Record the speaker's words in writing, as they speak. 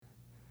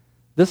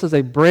This is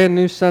a brand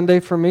new Sunday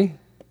for me.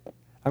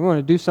 I'm going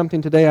to do something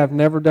today I've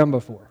never done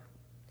before.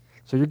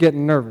 So you're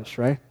getting nervous,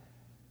 right?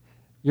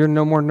 You're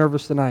no more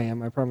nervous than I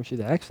am, I promise you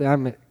that. Actually,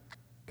 I'm at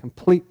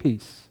complete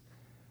peace,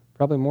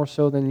 probably more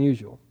so than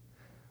usual.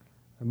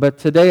 But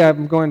today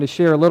I'm going to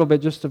share a little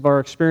bit just of our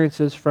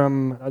experiences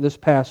from this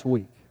past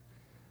week.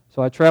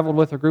 So I traveled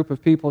with a group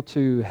of people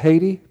to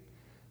Haiti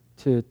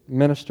to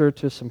minister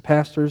to some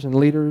pastors and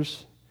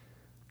leaders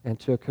and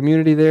to a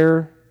community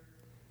there.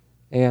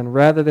 And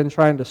rather than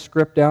trying to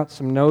script out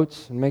some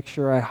notes and make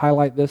sure I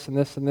highlight this and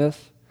this and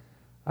this,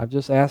 I've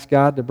just asked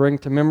God to bring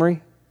to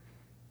memory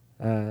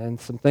and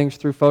some things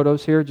through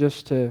photos here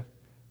just to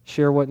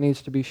share what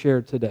needs to be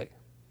shared today.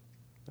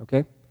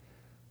 Okay?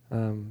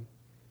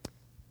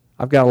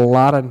 I've got a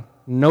lot of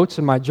notes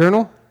in my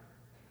journal.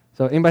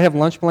 So anybody have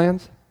lunch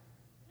plans?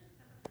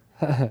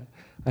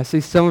 I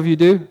see some of you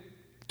do.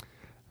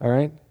 All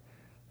right?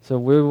 So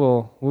we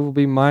will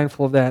be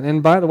mindful of that.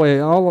 And by the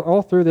way,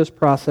 all through this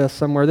process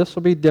somewhere, this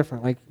will be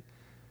different. Like,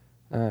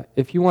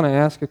 if you want to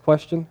ask a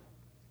question,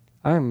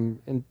 I'm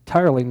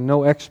entirely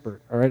no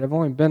expert. All right, I've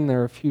only been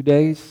there a few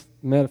days,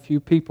 met a few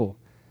people,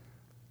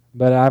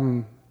 but I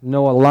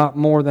know a lot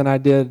more than I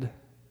did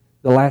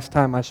the last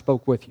time I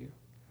spoke with you.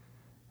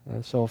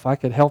 So if I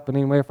could help in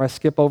any way, if I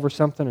skip over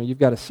something, or you've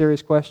got a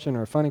serious question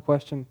or a funny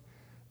question,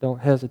 don't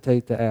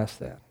hesitate to ask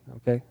that.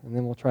 Okay, and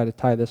then we'll try to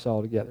tie this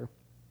all together.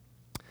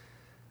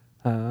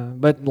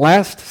 But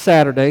last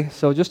Saturday,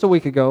 so just a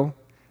week ago,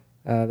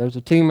 there's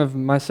a team of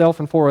myself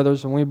and 4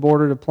 others, and we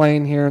boarded a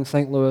plane here in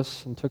St.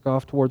 Louis and took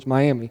off towards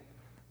Miami.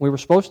 We were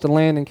supposed to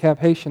land in Cap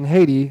Haitian,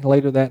 Haiti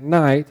later that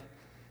night,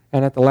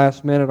 and at the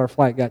last minute our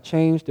flight got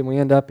changed, and we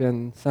end up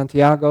in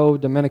Santiago,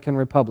 Dominican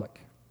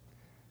Republic.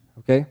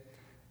 Okay?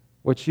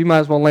 Which you might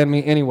as well land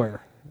me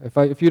anywhere.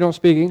 If you don't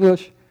speak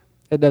English,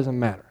 it doesn't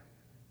matter.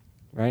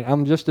 Right?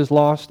 I'm just as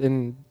lost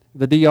in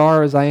the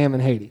DR as I am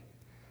in Haiti.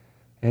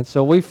 And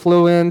so we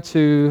flew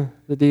into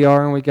the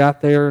DR and we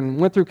got there and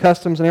went through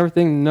customs and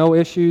everything, no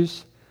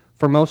issues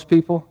for most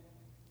people,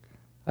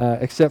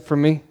 except for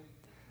me.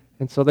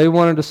 And so they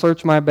wanted to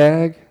search my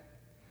bag,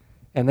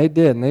 and they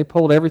did. And they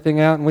pulled everything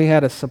out, and we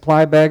had a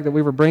supply bag that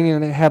we were bringing,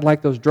 and it had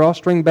like those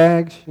drawstring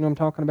bags, you know what I'm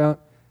talking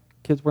about?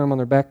 Kids wear them on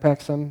their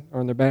backpacks or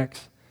on their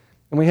backs.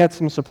 And we had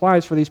some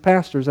supplies for these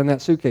pastors in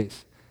that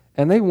suitcase.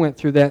 And they went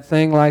through that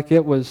thing like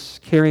it was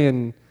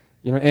carrying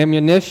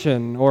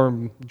ammunition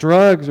or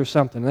drugs or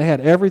something. They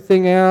had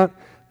everything out.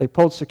 They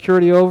pulled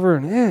security over,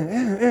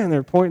 and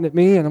they're pointing at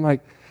me, and I'm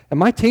like, and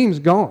my team's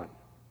gone.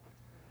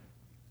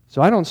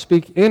 So I don't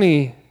speak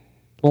any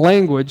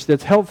language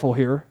that's helpful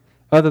here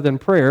other than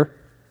prayer.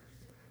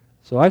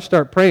 So I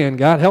start praying,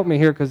 God, help me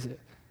here, because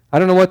I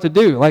don't know what to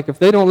do. Like, if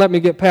they don't let me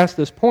get past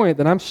this point,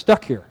 then I'm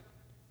stuck here.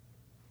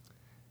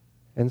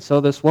 And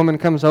so this woman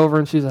comes over,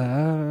 and she's like,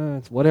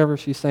 it's whatever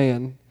she's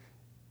saying.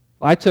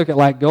 I took it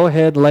like, go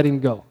ahead, let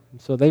him go.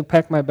 So they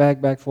packed my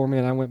bag back for me,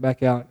 and I went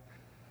back out.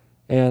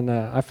 And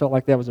I felt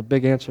like that was a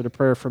big answer to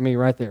prayer for me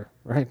right there,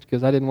 right?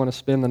 Because I didn't want to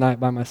spend the night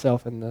by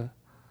myself in the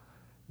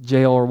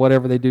jail or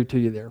whatever they do to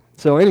you there.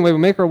 So anyway, we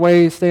make our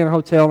way, stay in a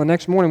hotel. The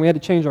next morning, we had to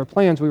change our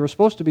plans. We were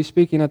supposed to be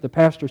speaking at the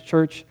pastor's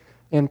church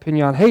in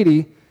Pinon,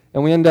 Haiti,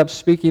 and we ended up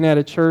speaking at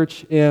a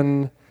church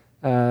in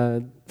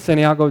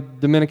Santiago,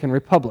 Dominican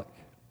Republic.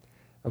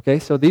 Okay,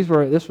 so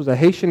this was a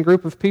Haitian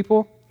group of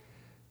people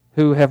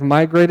who have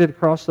migrated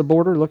across the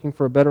border looking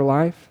for a better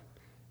life,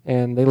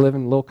 and they live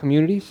in little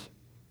communities,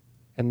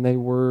 and they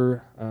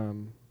were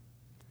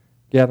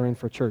gathering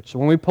for church. So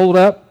when we pulled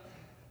up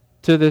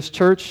to this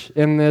church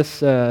in this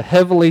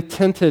heavily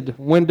tinted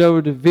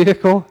windowed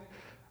vehicle,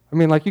 I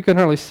mean, like, you couldn't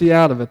hardly see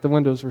out of it. The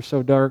windows were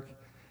so dark.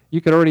 You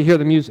could already hear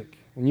the music,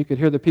 and you could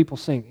hear the people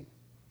singing.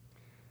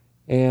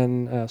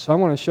 And so I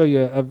want to show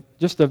you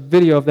just a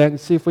video of that and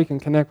see if we can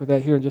connect with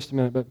that here in just a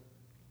minute. But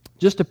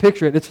just to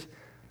picture it,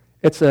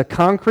 it's a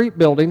concrete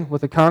building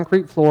with a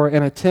concrete floor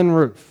and a tin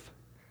roof.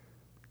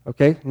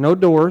 Okay, no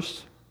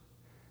doors,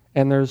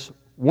 and there's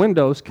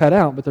windows cut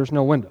out, but there's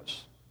no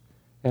windows.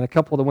 And a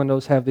couple of the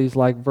windows have these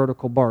like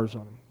vertical bars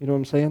on them. You know what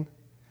I'm saying?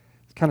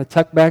 It's kind of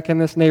tucked back in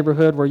this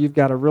neighborhood where you've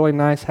got a really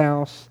nice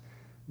house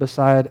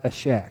beside a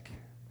shack.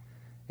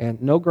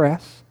 And no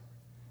grass,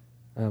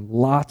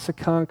 lots of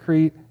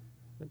concrete,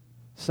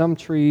 some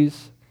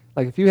trees.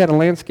 Like, if you had a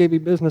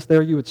landscaping business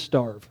there, you would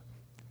starve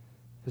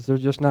because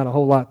there's just not a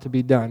whole lot to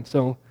be done.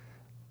 So,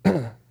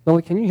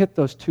 Lily, can you hit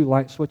those 2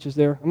 light switches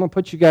there? I'm going to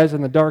put you guys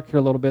in the dark here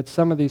a little bit.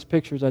 Some of these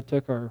pictures I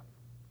took are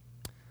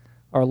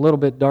a little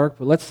bit dark,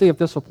 but let's see if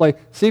this will play.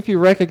 See if you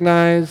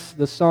recognize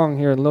the song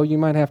here. And Lil, you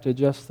might have to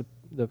adjust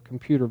the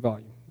computer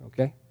volume,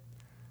 okay?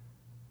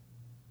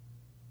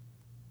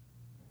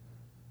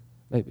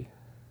 Maybe.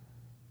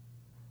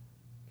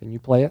 Can you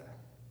play it?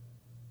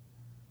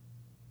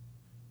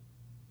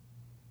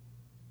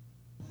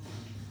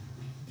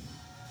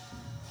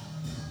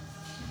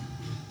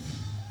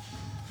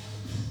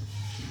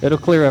 It'll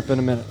clear up in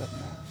a minute.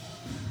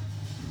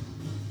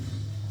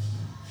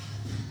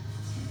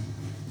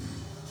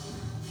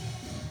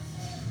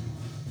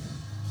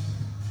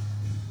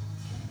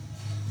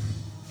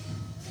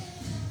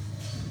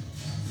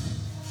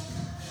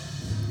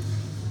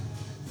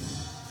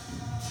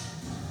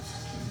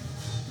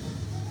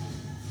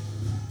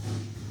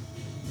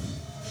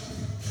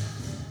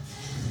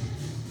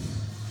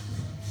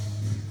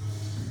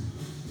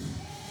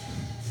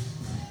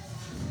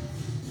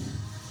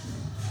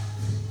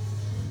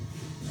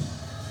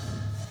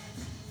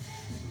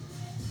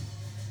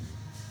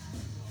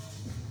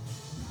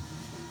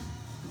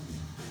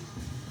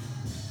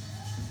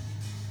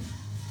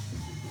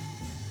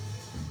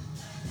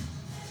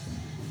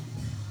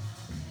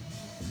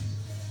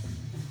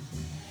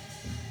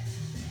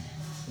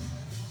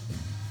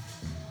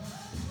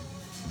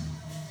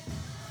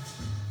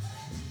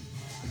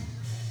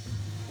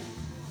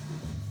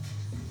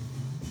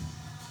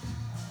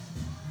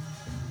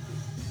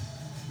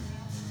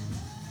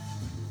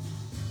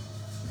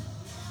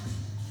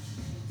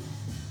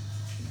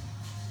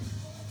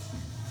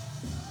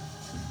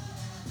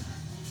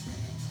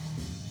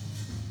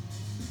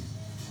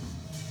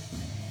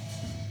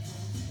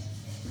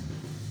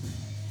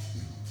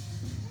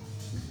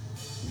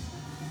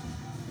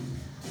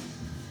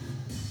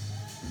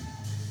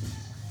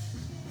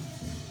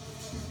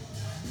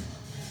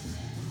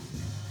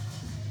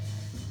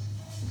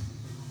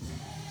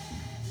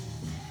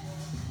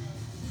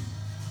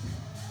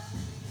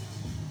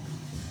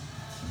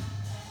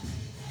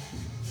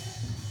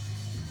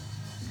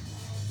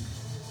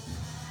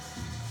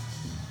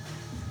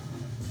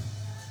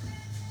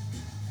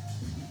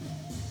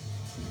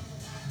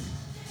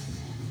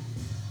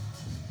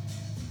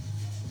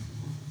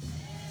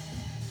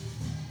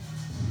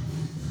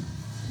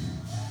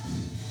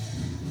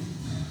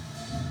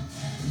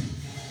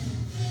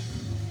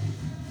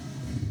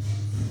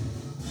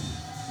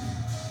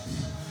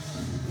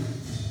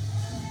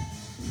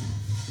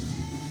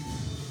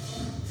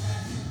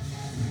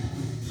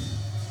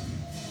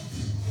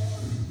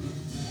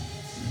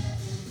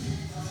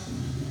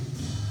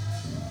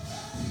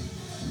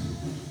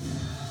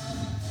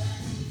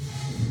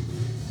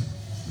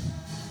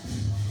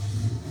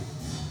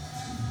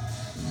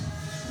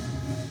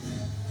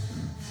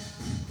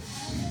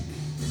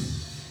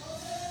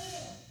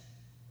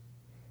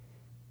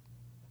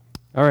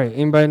 All right,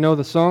 anybody know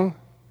the song?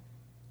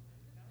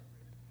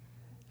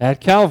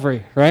 At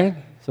Calvary, right?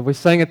 So we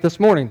sang it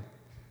this morning.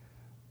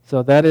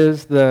 So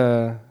that's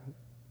the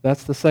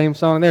same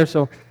song there.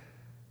 So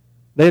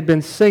they had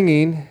been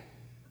singing.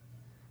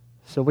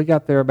 So we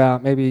got there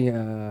about maybe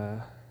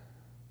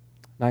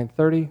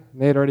 9:30.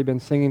 They had already been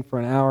singing for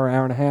an hour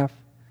and a half.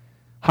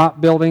 Hot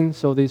building.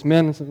 So these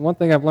men, one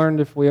thing I've learned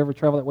if we ever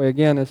travel that way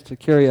again is to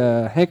carry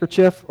a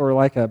handkerchief or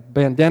like a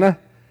bandana,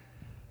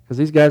 because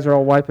these guys are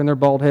all wiping their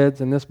bald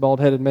heads, and this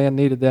bald-headed man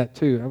needed that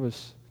too.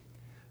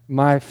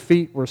 My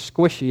feet were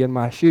squishy in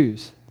my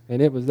shoes,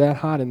 and it was that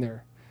hot in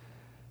there.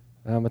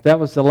 But that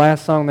was the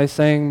last song they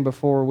sang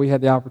before we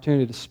had the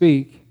opportunity to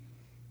speak.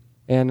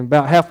 And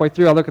about halfway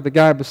through, I look at the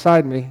guy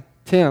beside me,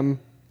 Tim,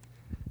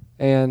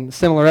 and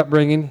similar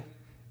upbringing,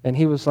 and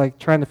he was like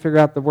trying to figure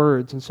out the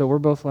words. And so we're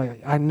both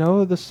like, I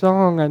know the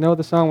song.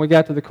 We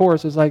got to the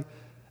chorus. It's like,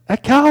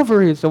 at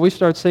Calvary. So we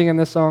started singing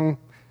this song.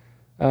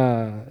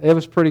 It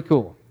was pretty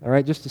cool, all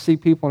right, just to see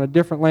people in a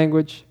different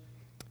language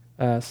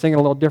sing it a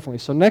little differently.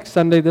 So next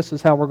Sunday, this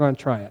is how we're going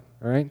to try it,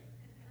 all right?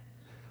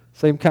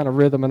 Same kind of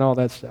rhythm and all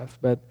that stuff.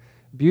 But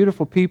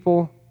beautiful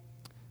people.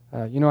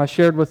 I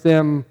shared with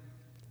them,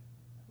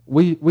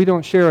 we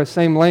don't share the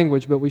same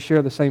language, but we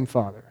share the same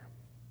Father.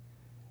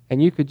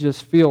 And you could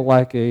just feel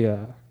like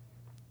there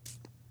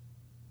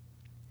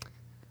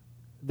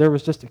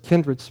was just a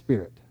kindred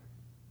spirit.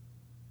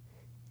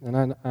 And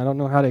I don't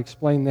know how to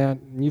explain that.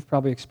 And you've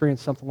probably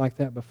experienced something like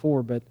that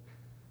before, but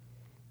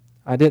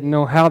I didn't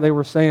know how they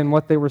were saying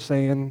what they were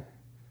saying,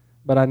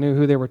 but I knew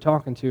who they were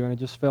talking to, and it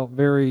just felt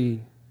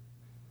very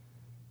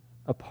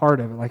a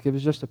part of it. Like it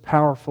was just a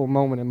powerful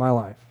moment in my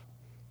life.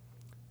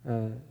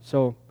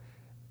 So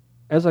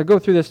as I go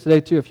through this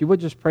today too, if you would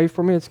just pray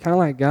for me, it's kind of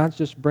like God's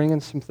just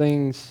bringing some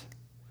things.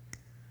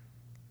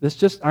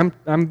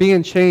 I'm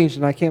being changed,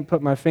 and I can't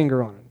put my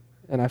finger on it.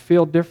 And I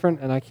feel different,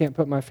 and I can't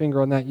put my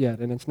finger on that yet.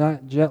 And it's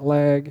not jet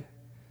lag.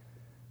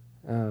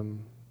 I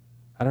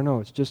don't know.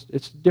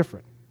 It's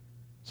different.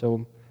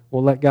 So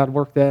we'll let God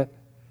work that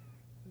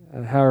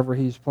however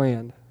He's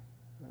planned.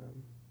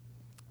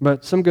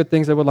 But some good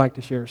things I would like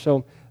to share.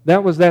 So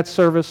that was that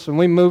service, and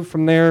we moved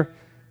from there.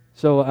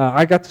 So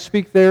I got to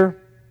speak there,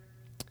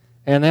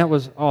 and that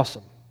was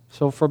awesome.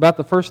 So for about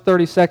the first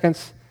 30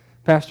 seconds,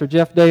 Pastor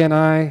Jeff Day and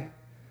I,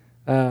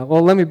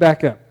 let me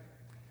back up.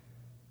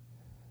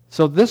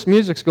 So this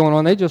music's going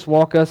on. They just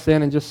walk us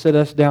in and just sit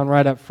us down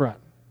right up front.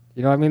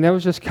 That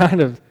was just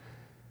kind of,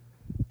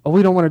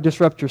 we don't want to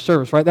disrupt your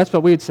service, right? That's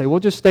what we'd say. We'll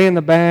just stay in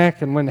the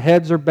back, and when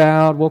heads are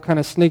bowed, we'll kind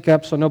of sneak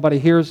up so nobody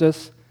hears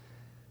us.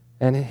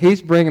 And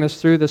he's bringing us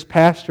through, this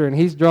pastor, and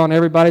he's drawing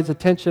everybody's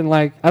attention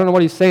like, I don't know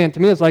what he's saying. To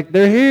me, it's like,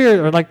 they're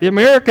here, or like the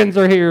Americans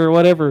are here, or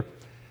whatever.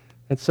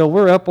 And so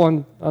we're up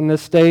on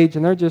this stage,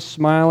 and they're just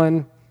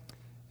smiling.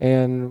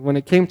 And when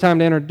it came time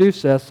to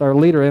introduce us, our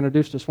leader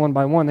introduced us one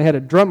by one. They had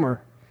a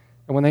drummer.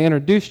 And when they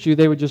introduced you,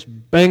 they would just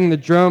bang the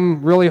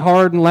drum really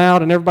hard and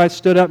loud, and everybody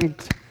stood up. And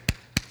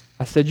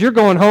I said, you're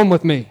going home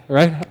with me,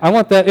 right? I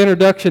want that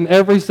introduction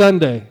every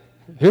Sunday.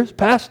 Here's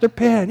Pastor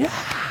Penn.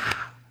 Yeah!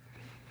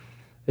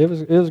 It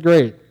was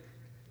great.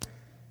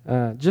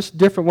 Just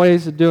different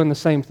ways of doing the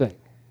same thing,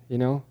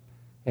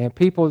 And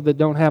people that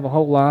don't have a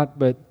whole lot,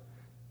 but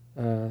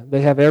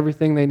they have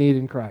everything they need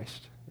in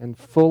Christ. And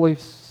fully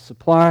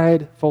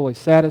supplied, fully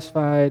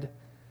satisfied,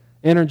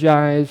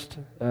 energized.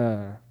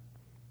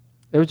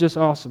 It was just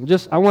awesome.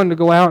 I wanted to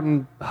go out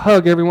and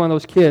hug every one of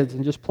those kids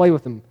and just play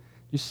with them.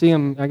 You see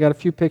them, I got a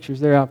few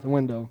pictures there out the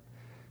window.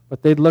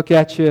 But they'd look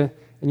at you,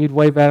 and you'd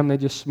wave at them, they'd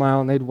just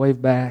smile, and they'd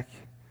wave back.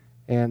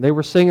 And they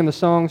were singing the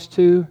songs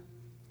too.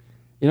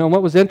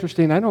 What was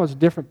interesting, I know it's a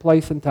different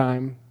place and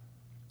time.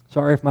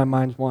 Sorry if my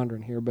mind's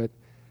wandering here, but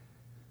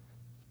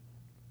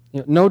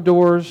no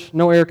doors,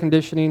 no air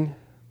conditioning.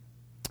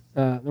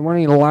 There weren't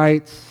any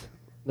lights.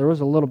 There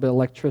was a little bit of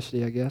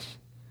electricity, I guess.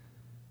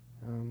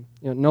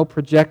 No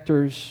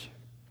projectors,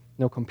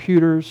 no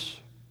computers.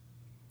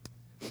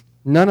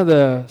 None of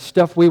the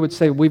stuff we would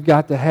say we've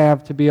got to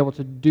have to be able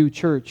to do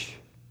church.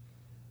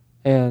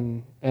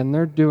 And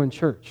they're doing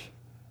church.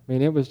 I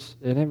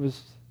mean,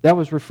 that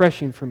was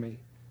refreshing for me.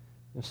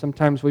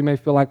 Sometimes we may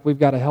feel like we've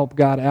got to help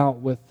God out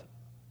with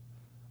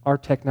our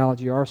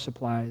technology, our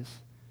supplies,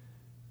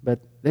 but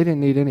they didn't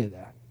need any of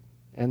that.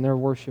 And their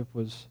worship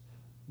was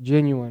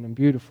genuine and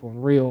beautiful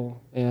and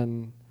real,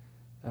 and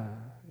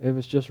it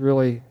was just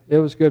really, it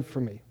was good for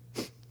me.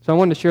 So I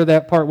wanted to share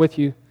that part with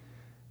you.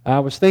 I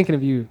was thinking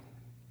of you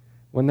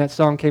when that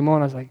song came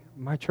on. I was like,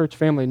 my church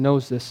family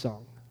knows this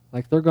song.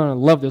 Like, they're going to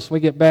love this when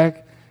we get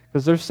back,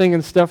 because they're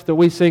singing stuff that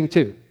we sing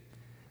too.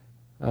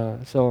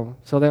 So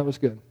that was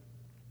good.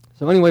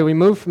 So anyway, we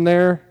moved from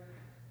there,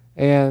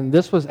 and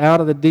this was out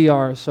of the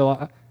DR.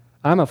 So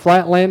I'm a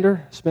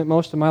flatlander, spent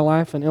most of my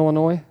life in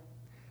Illinois,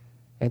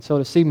 and so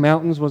to see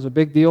mountains was a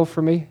big deal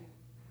for me.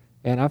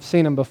 And I've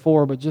seen them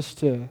before, but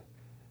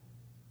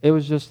it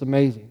was just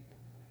amazing.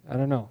 I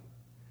don't know.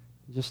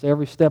 Just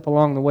every step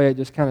along the way, it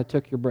just kind of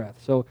took your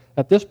breath. So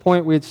at this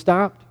point, we had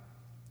stopped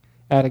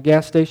at a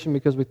gas station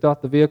because we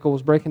thought the vehicle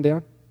was breaking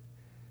down.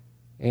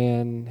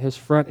 and his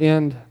front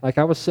end, like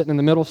I was sitting in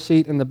the middle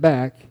seat in the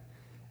back,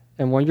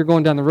 and when you're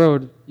going down the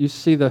road, you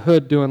see the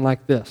hood doing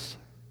like this.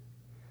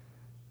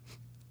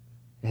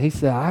 And he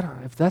said, I don't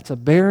know if that's a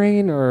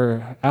bearing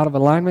or out of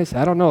alignment. He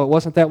said, I don't know. It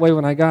wasn't that way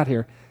when I got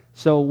here.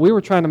 So we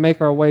were trying to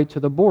make our way to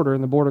the border,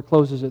 and the border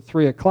closes at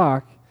 3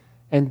 o'clock.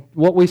 And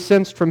what we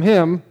sensed from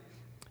him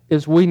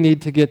is we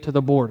need to get to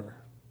the border.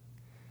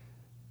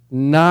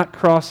 Not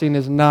crossing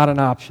is not an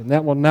option.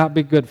 That will not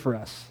be good for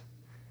us.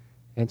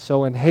 And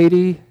so in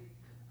Haiti,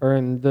 or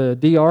in the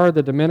DR,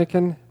 the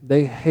Dominican,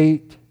 they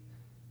hate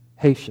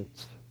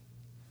Haitians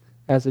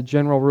as a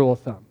general rule of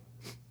thumb.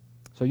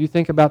 So you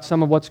think about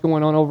some of what's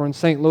going on over in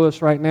St.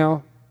 Louis right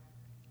now,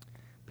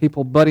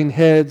 people butting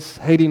heads,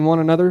 hating one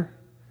another.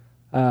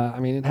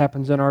 It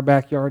happens in our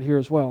backyard here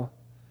as well.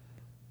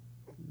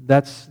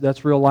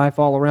 That's real life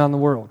all around the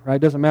world, right? It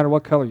doesn't matter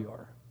what color you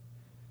are.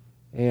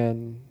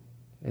 And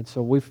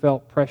so we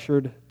felt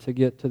pressured to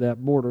get to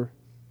that border.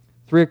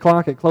 3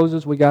 o'clock it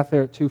closes. We got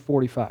there at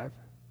 2:45.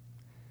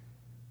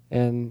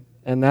 And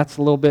that's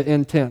a little bit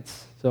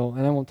intense. So,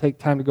 and I won't take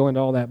time to go into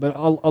all that. But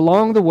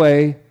along the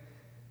way,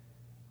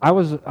 I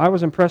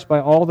was impressed by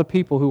all the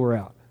people who were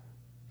out.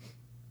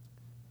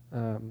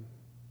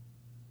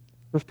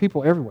 There's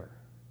people everywhere.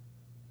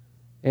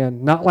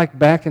 And not like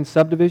back in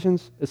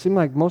subdivisions. It seemed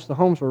like most of the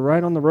homes were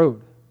right on the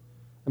road.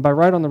 And by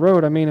right on the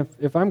road, I mean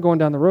if I'm going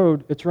down the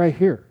road, it's right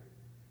here.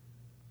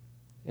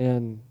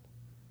 And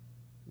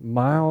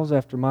miles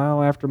after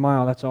mile after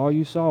mile, that's all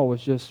you saw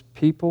was just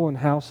people and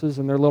houses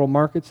and their little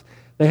markets.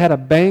 They had a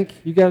bank.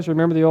 You guys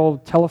remember the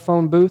old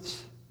telephone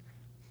booths?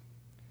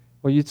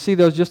 Well, you'd see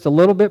those just a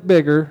little bit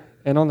bigger,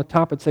 and on the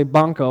top it'd say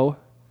Banco,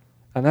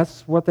 and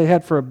that's what they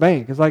had for a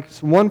bank. It's like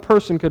one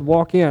person could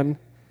walk in,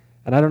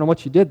 and I don't know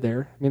what you did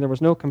there. I mean, there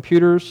was no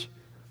computers,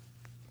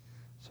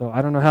 so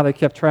I don't know how they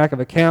kept track of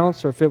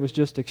accounts, or if it was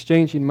just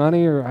exchanging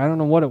money, or I don't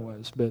know what it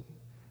was, but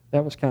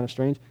that was kind of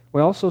strange.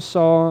 We also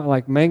saw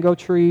like mango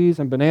trees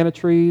and banana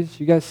trees.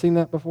 You guys seen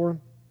that before?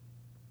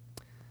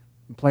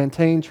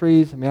 Plantain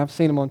trees. I mean, I've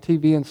seen them on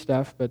TV and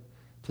stuff, but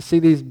to see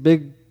these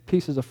big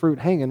pieces of fruit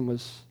hanging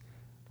was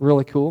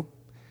really cool.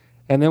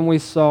 And then we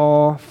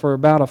saw, for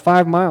about a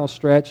 5-mile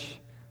stretch,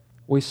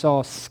 we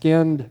saw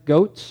skinned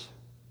goats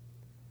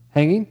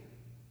hanging.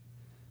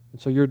 And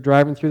so you're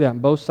driving through that. On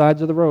both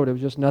sides of the road, it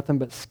was just nothing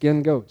but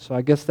skinned goats. So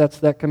I guess that's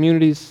that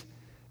community's,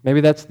 maybe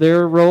that's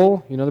their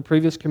role. You know, the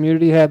previous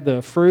community had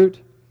the fruit.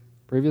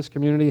 The previous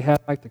community had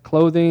like the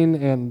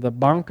clothing and the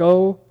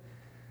banco.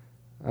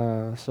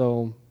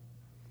 So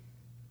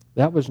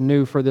that was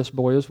new for this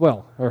boy as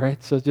well. All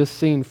right, so just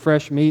seeing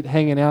fresh meat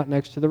hanging out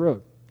next to the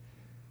road.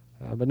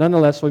 But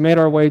nonetheless, we made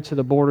our way to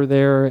the border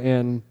there,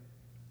 and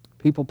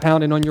people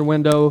pounding on your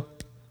window.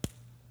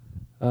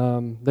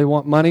 They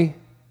want money.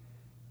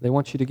 They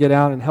want you to get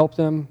out and help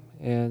them.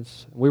 And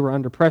we were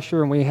under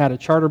pressure, and we had a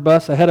charter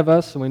bus ahead of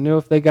us, and we knew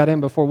if they got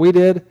in before we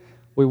did,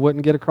 we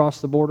wouldn't get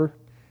across the border.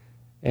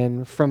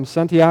 And from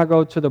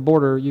Santiago to the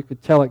border, you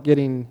could tell it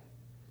getting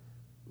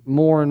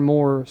more and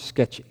more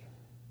sketchy.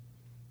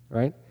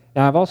 Right?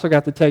 Now, I've also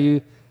got to tell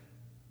you,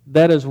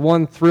 that is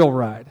one thrill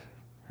ride.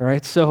 All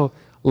right? So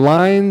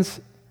lines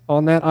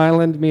on that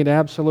island mean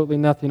absolutely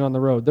nothing on the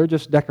road. They're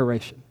just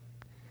decoration.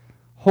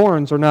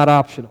 Horns are not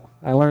optional.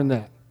 I learned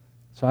that.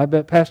 So I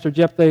bet Pastor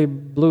Jephthah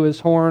blew his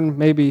horn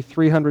maybe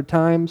 300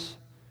 times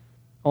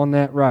on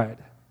that ride.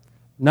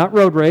 Not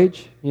road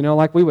rage, you know,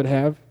 like we would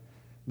have,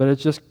 but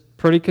it's just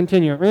pretty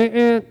continual.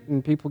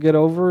 And people get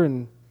over.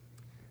 And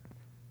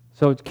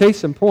so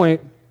case in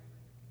point,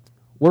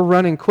 we're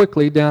running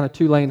quickly down a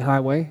 2-lane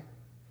highway,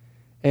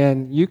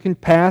 and you can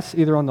pass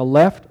either on the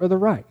left or the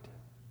right.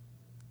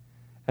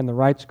 And the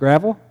right's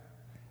gravel,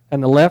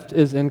 and the left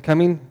is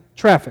incoming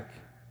traffic.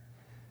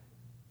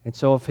 And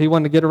so if he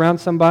wanted to get around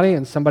somebody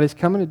and somebody's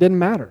coming, it didn't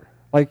matter.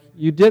 Like,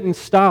 you didn't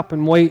stop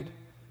and wait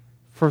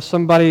for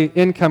somebody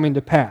incoming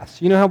to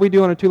pass. You know how we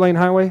do on a 2-lane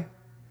highway?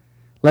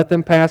 Let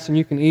them pass and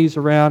you can ease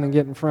around and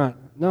get in front.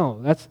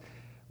 No, that's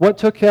what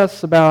took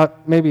us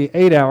about maybe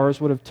 8 hours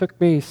would have took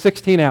me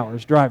 16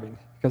 hours driving,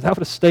 because I would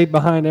have stayed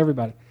behind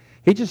everybody.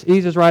 He just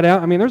eases right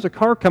out. I mean, there's a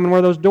car coming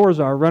where those doors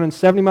are, running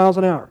 70 miles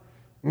an hour.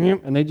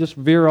 And they just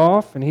veer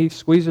off, and he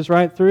squeezes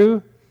right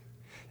through.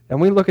 And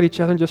we look at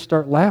each other and just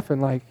start laughing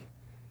like,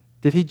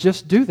 did he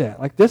just do that?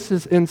 Like, this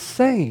is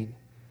insane.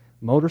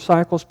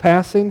 Motorcycles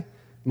passing.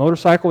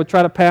 Motorcycle would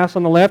try to pass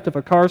on the left. If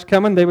a car's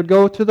coming, they would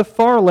go to the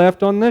far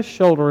left on this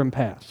shoulder and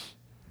pass.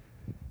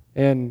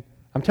 And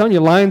I'm telling you,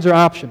 lines are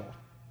optional.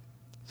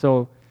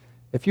 So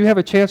if you have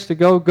a chance to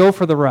go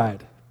for the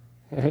ride.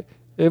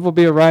 It will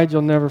be a ride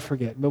you'll never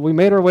forget. But we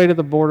made our way to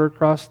the border,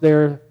 crossed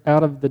there,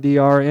 out of the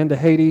DR into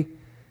Haiti,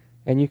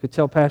 and you could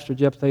tell Pastor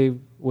Jephthah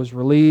was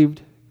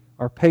relieved.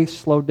 Our pace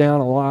slowed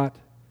down a lot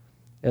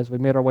as we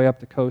made our way up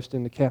the coast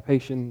into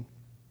Cap-Haïtien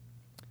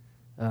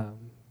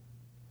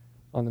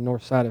on the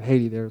north side of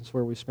Haiti there. It's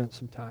where we spent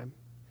some time.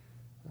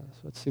 So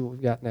let's see what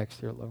we've got next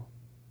here, Lo.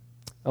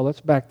 Oh,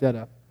 let's back that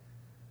up.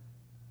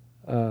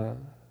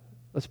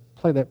 Let's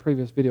play that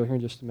previous video here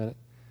in just a minute.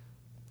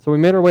 So we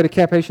made our way to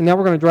Cap Haitian. Now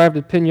we're going to drive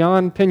to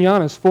Pignon.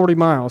 Pignon is 40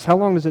 miles. How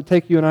long does it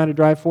take you and I to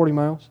drive 40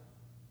 miles?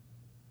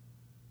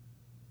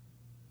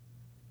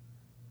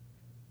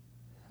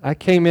 I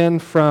came in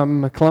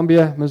from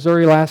Columbia,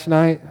 Missouri last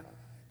night,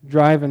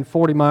 driving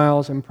 40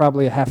 miles in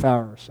probably a half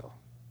hour or so.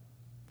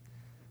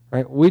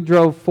 Right? We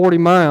drove 40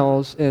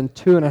 miles in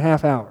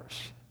 2.5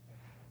 hours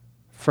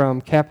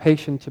from Cap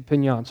Haitian to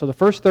Pignon. So the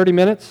first 30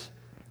 minutes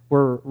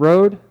were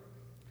road.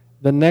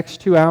 The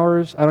next 2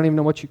 hours, I don't even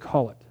know what you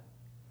call it.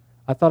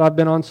 I thought I'd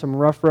been on some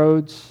rough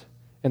roads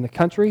in the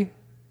country.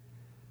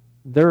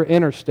 They're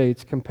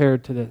interstates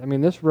compared to this. I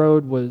mean, this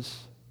road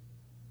was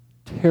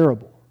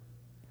terrible.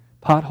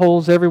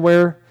 Potholes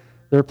everywhere.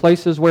 There are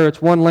places where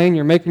it's one lane,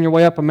 you're making your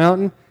way up a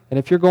mountain, and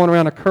if you're going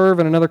around a curve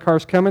and another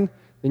car's coming,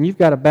 then you've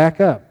got to back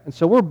up. And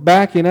so we're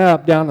backing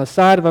up down the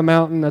side of a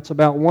mountain that's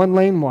about 1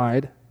 lane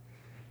wide.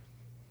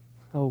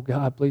 Oh,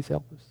 God, please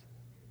help us.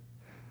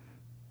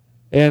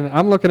 And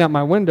I'm looking out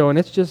my window, and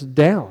it's just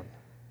down.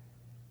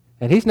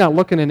 And he's not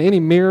looking in any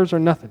mirrors or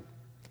nothing.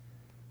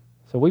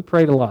 So we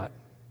prayed a lot.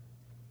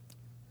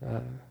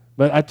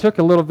 But I took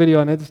a little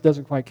video, and it just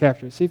doesn't quite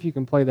capture it. See if you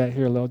can play that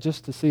here, Lil,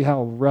 just to see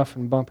how rough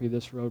and bumpy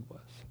this road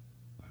was.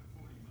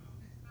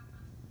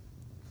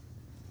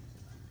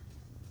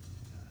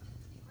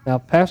 Now,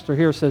 Pastor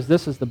here says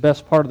this is the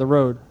best part of the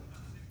road.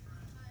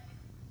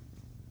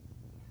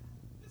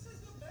 This is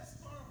the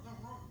best part of the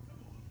road.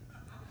 Come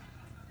on.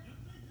 You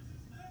think this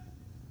is that?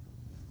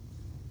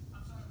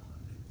 I'm sorry, what?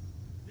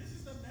 This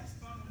is the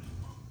best part of the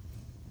road.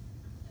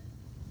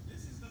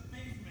 This is the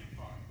pavement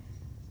part.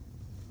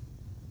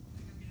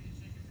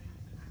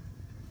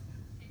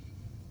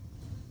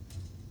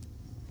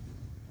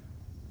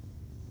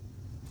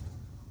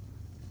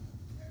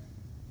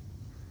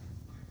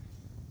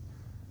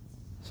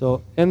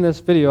 So in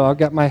this video, I've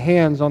got my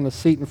hands on the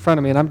seat in front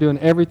of me, and I'm doing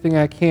everything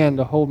I can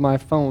to hold my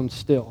phone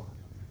still.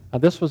 Now,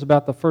 this was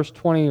about the first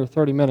 20 or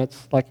 30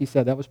 minutes. Like he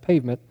said, that was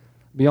pavement.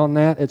 Beyond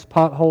that, it's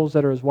potholes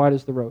that are as wide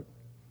as the road.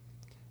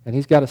 And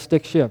he's got a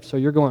stick shift, so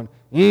you're going,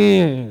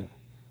 to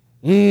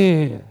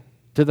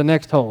the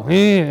next hole,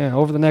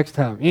 over the next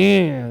time,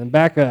 and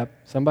back up.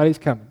 Somebody's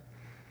coming.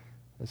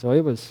 And so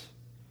it was,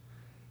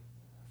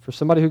 for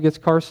somebody who gets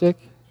car sick,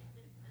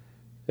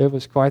 it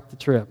was quite the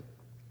trip.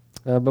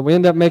 But we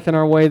end up making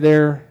our way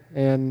there,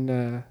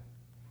 and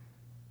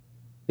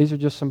these are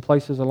just some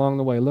places along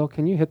the way. Lil,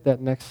 can you hit that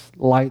next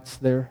lights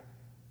there?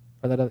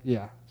 Or that other,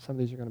 yeah, some of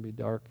these are going to be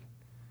dark.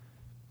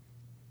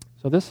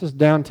 So this is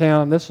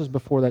downtown. This was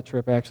before that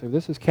trip, actually.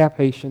 This is Cap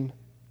Haitian.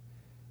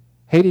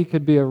 Haiti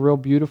could be a real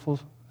beautiful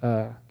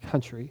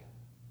country.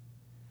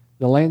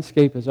 The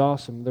landscape is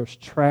awesome. There's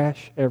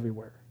trash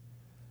everywhere.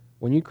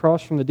 When you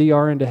cross from the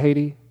DR into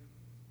Haiti,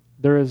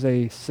 there is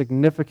a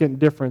significant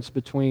difference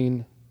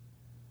between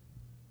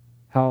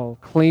how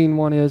clean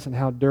one is and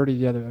how dirty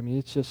the other. I mean,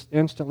 it's just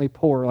instantly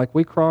poor. Like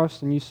we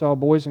crossed and you saw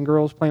boys and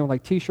girls playing with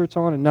like T-shirts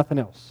on and nothing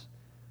else.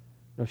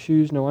 No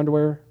shoes, no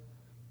underwear,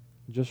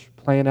 just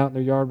playing out in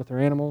their yard with their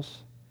animals.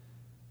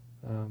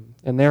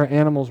 And their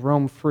animals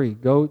roam free.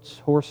 Goats,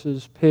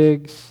 horses,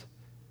 pigs.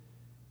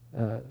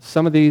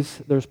 Some of these,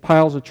 there's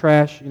piles of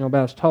trash,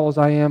 about as tall as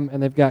I am,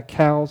 and they've got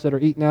cows that are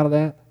eating out of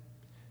that.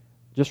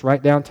 Just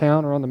right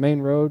downtown or on the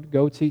main road,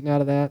 goats eating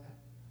out of that.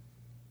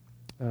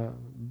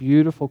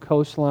 Beautiful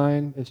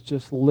coastline. It's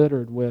just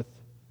littered with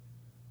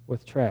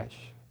trash.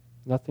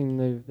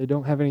 Nothing. They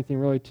don't have anything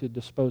really to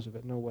dispose of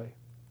it. No way.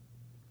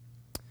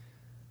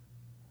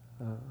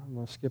 I'm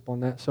going to skip on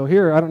that. So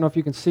here, I don't know if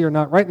you can see or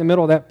not, right in the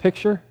middle of that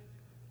picture,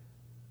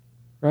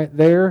 right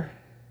there.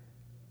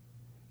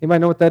 Anybody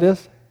know what that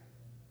is?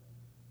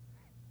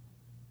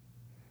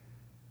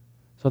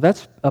 So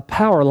that's a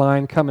power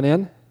line coming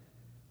in.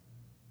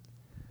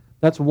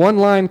 That's one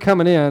line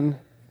coming in.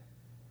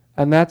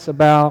 And that's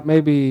about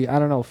maybe,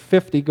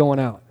 50 going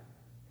out.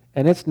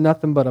 And it's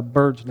nothing but a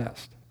bird's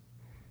nest.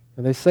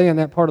 And they say in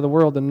that part of the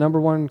world the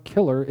number one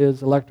killer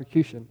is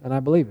electrocution, and I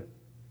believe it.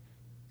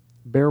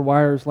 Bare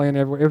wires laying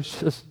everywhere. It was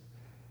just,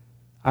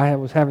 I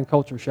was having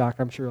culture shock,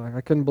 I'm sure. Like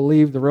I couldn't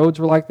believe the roads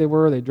were like they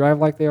were, they drive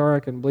like they are. I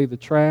couldn't believe the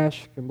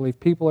trash, couldn't believe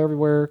people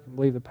everywhere, couldn't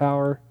believe the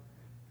power.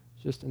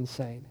 It's just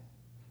insane.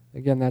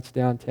 Again, that's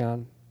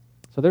downtown.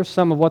 So there's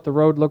some of what the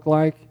road looked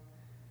like.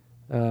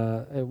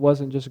 It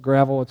wasn't just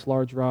gravel, it's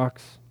large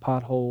rocks,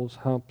 potholes,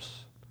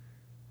 humps,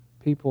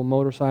 people,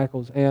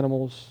 motorcycles,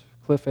 animals,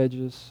 cliff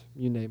edges,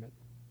 you name it.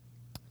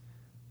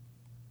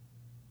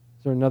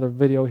 Is there another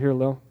video here,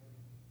 Lil?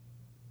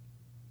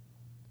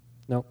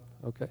 No?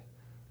 Okay.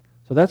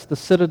 So that's the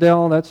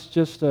Citadel. That's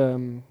just,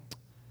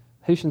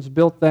 Haitians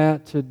built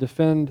that to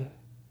defend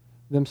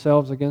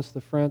themselves against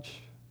the French,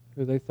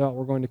 who they thought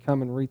were going to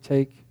come and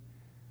retake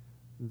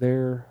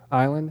their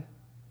island.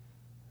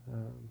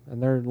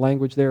 And their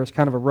language there is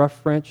kind of a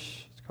rough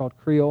French. It's called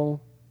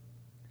Creole.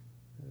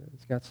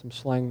 It's got some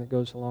slang that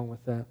goes along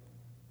with that.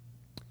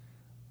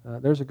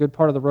 There's a good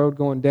part of the road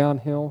going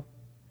downhill.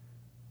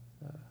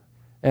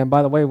 And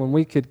by the way, when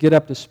we could get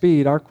up to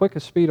speed, our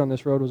quickest speed on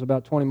this road was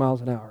about 20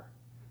 miles an hour.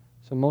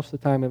 So most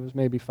of the time it was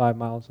maybe 5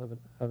 miles of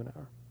an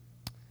hour.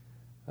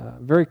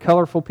 Very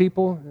colorful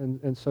people,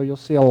 and so you'll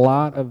see a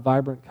lot of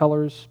vibrant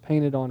colors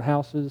painted on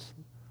houses,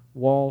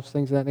 walls,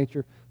 things of that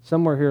nature.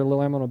 Somewhere here,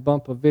 Lil, I'm going to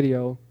bump a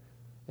video,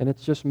 and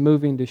it's just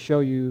moving to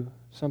show you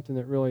something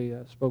that really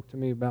spoke to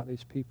me about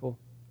these people.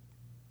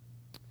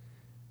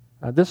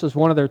 This is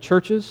one of their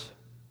churches.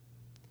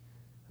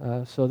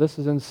 So this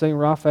is in St.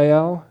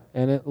 Raphael,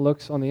 and it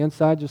looks on the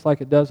inside just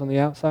like it does on the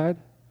outside.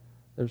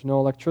 There's no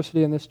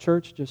electricity in this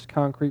church, just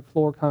concrete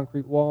floor,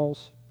 concrete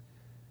walls.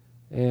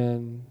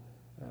 And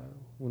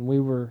when we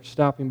were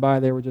stopping by,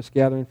 they were just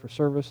gathering for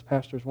service.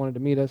 Pastors wanted to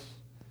meet us.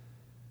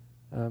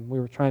 We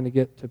were trying to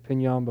get to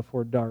Pinyon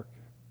before dark,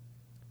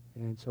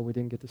 and so we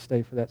didn't get to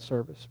stay for that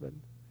service. But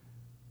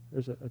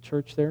there's a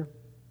church there.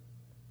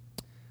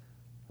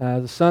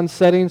 The sun's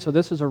setting, so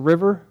this is a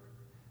river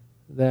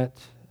that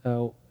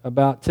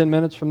about 10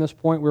 minutes from this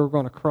point we were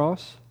going to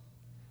cross.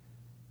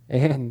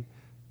 And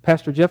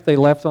Pastor Jeff, they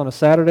left on a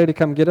Saturday to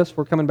come get us.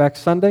 We're coming back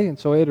Sunday, and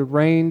so it had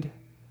rained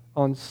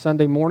on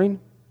Sunday morning.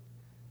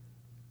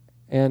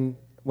 And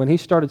when he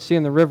started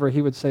seeing the river,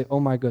 he would say, "Oh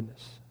my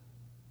goodness.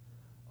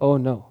 Oh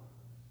no.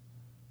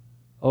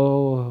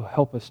 Oh,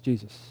 help us,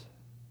 Jesus."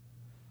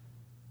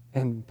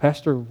 And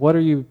Pastor, what are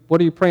you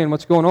praying?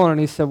 What's going on? And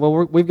he said,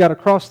 "Well, we've got to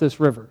cross this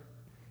river.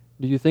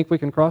 Do you think we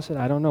can cross it?"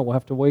 "I don't know. We'll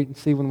have to wait and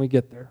see when we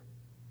get there."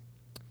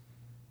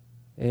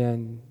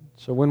 And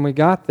so when we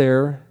got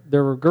there,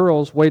 there were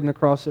girls wading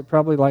across it,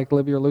 probably like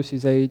Libby or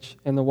Lucy's age,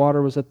 and the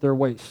water was at their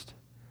waist.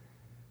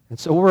 And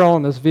so we're all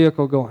in this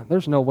vehicle going,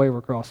 "There's no way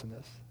we're crossing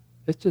this.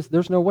 It's just,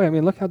 there's no way. I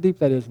mean, look how deep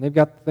that is." And they've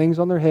got things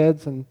on their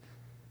heads. And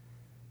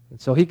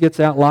so he gets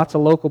out, lots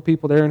of local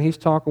people there, and he's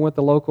talking with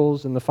the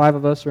locals, and the 5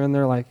 of us are in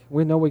there like,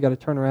 we know we got to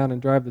turn around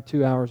and drive the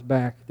 2 hours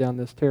back down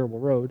this terrible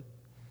road.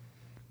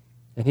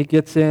 And he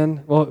gets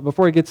in. Well,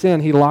 before he gets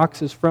in, he locks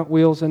his front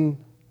wheels in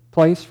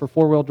place for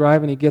 4-wheel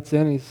drive, and he gets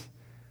in. He's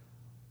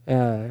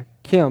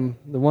Kim,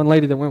 the one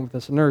lady that went with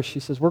us, a nurse, she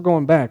says, "We're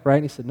going back, right?"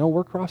 And he said, "No,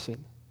 we're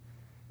crossing."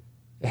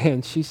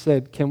 And she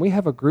said, "Can we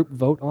have a group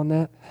vote on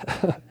that?"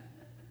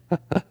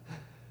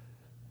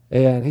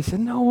 And he said,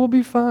 "No, we'll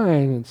be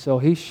fine." And so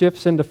he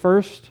shifts into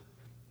first,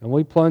 and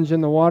we plunge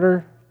in the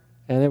water,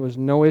 and it was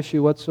no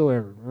issue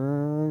whatsoever.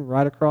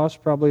 Right across,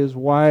 probably as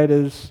wide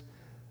as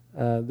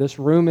this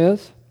room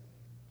is.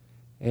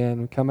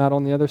 And we come out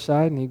on the other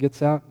side, and he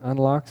gets out,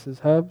 unlocks his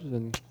hubs,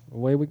 and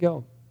away we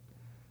go.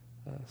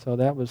 So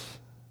that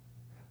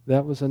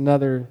was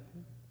another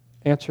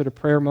answer to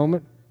prayer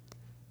moment.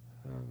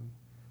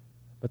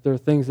 But there are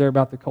things there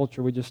about the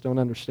culture we just don't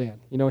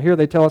understand. You know, here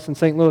they tell us in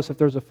St. Louis, if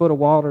there's a foot of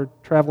water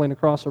traveling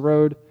across a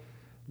road,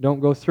 don't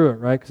go through it,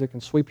 right? Because it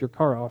can sweep your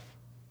car off.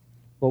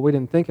 What we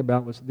didn't think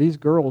about was these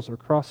girls are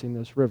crossing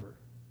this river.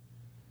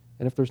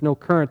 And if there's no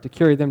current to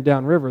carry them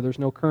downriver, there's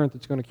no current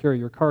that's going to carry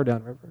your car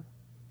downriver.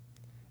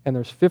 And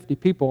there's 50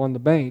 people on the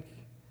bank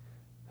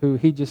who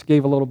he just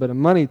gave a little bit of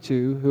money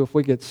to, who if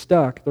we get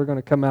stuck, they're going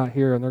to come out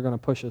here and they're going to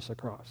push us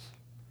across.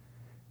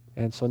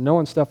 And so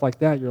knowing stuff like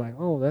that, you're like,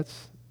 oh,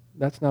 that's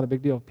not a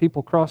big deal.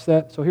 People cross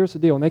that. So here's the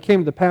deal. When they came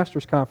to the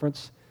pastor's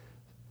conference,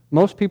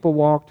 most people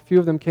walked. Few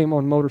of them came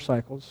on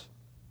motorcycles.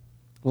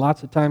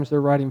 Lots of times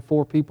they're riding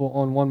 4 people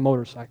on one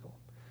motorcycle.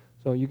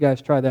 So you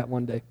guys try that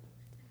one day.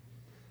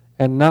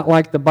 And not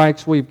like the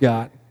bikes we've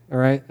got, all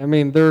right? I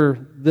mean, they're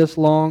this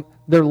long.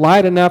 They're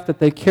light enough that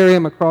they carry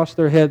them across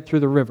their head through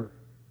the river.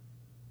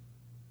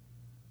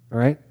 All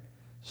right?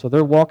 So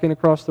they're walking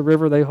across the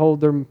river. They hold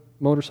their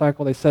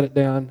motorcycle. They set it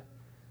down,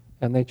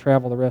 and they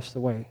travel the rest of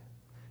the way.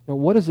 Now,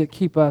 what does it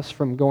keep us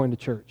from going to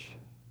church?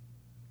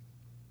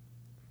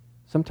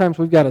 Sometimes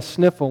we've got a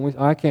sniffle. And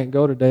I can't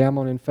go today. I'm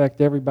going to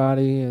infect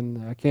everybody,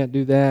 and I can't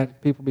do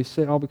that. People be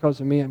sick all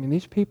because of me. I mean,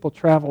 these people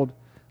traveled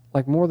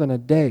like more than a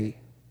day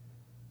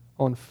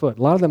on foot.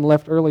 A lot of them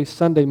left early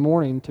Sunday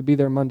morning to be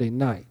there Monday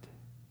night.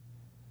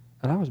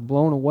 And I was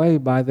blown away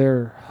by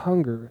their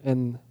hunger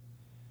and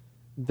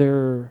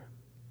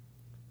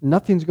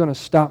nothing's going to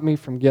stop me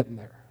from getting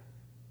there.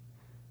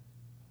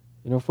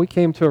 You know, if we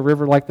came to a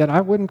river like that,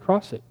 I wouldn't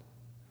cross it.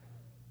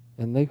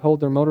 And they hold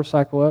their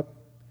motorcycle up,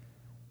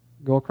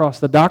 go across.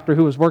 The doctor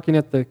who was working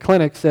at the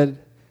clinic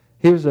said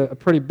he was a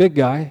pretty big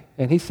guy,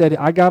 and he said,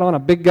 I got on a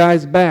big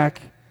guy's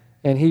back,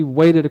 and he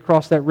waded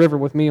across that river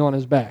with me on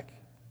his back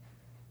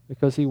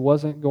because he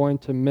wasn't going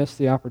to miss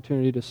the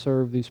opportunity to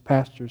serve these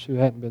pastors who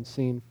hadn't been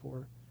seen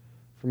for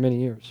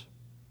many years.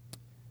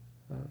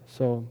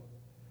 So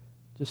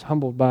just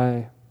humbled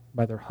by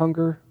their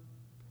hunger,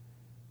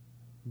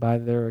 by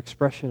their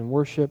expression and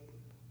worship,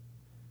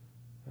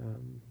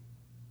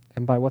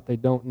 and by what they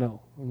don't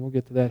know. And we'll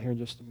get to that here in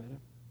just a minute.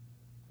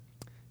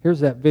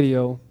 Here's that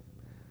video.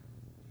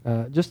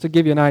 Just to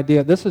give you an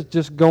idea, this is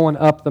just going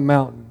up the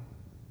mountain.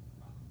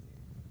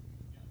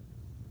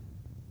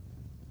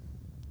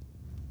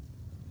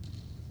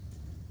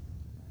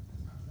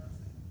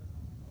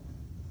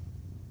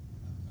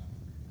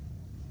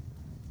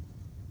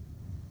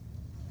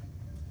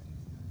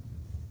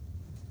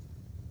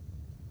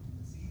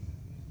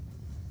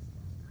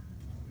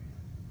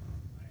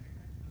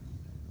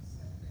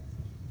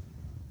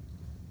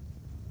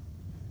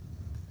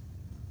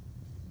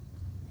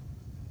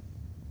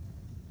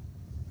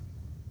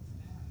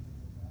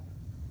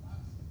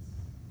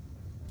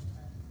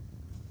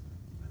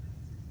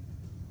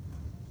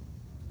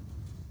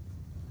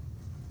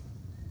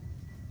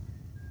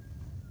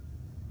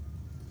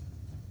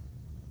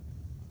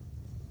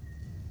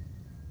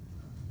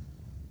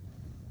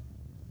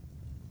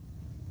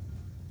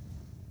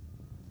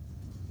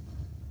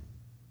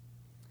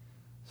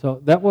 So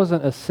that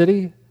wasn't a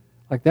city,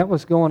 like that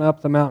was going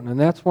up the mountain. And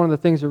that's one of the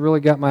things that really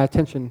got my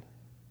attention.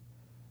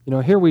 You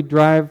know, here we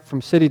drive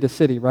from city to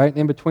city, right? And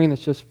in between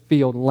it's just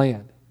field and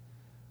land.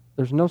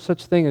 There's no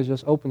such thing as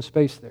just open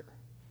space there,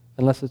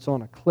 unless it's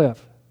on a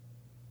cliff.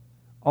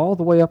 All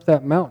the way up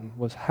that mountain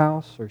was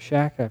house or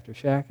shack after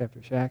shack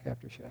after shack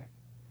after shack.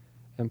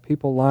 And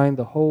people lined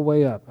the whole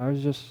way up. I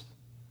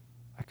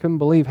couldn't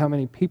believe how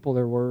many people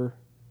there were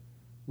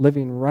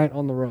living right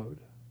on the road.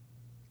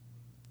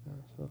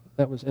 So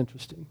that was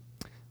interesting.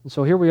 And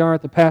so here we are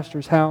at the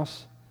pastor's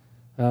house.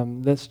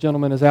 This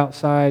gentleman is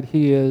outside.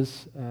 He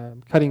is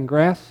cutting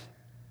grass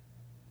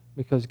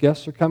because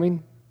guests are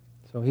coming.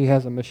 So he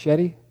has a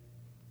machete.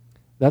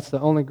 That's the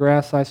only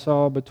grass I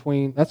saw that's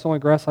the only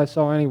grass I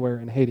saw anywhere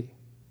in Haiti,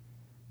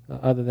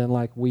 other than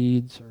like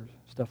weeds or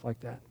stuff like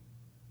that.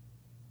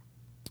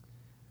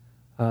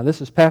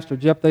 This is Pastor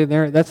Jephthah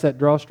there. That's that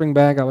drawstring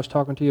bag I was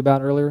talking to you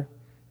about earlier.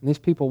 And these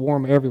people wore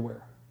them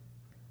everywhere.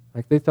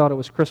 Like they thought it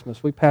was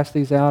Christmas. We passed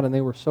these out and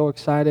they were so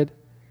excited.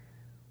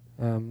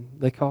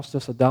 They cost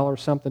us $1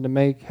 something to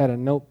make, had a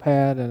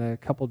notepad and a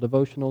couple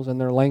devotionals in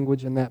their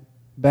language in that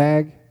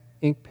bag,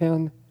 ink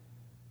pen.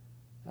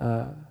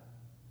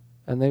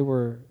 And they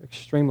were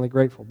extremely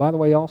grateful. By the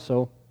way,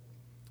 also,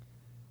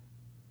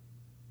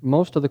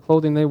 most of the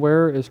clothing they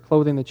wear is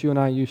clothing that you and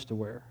I used to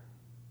wear.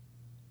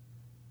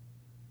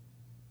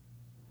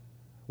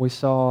 We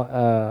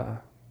saw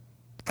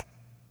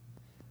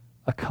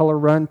a Color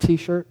Run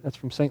t-shirt. That's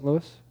from St.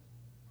 Louis.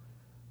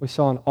 We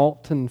saw an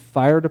Alton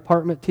Fire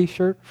Department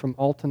t-shirt from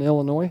Alton,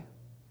 Illinois.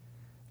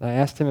 And I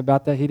asked him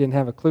about that. He didn't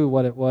have a clue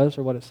what it was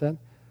or what it said.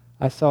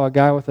 I saw a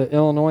guy with an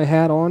Illinois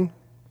hat on.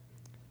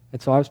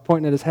 And so I was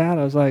pointing at his hat.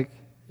 I was like,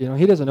 you know,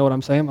 he doesn't know what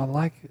I'm saying. I'm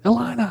like,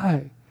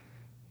 Illini.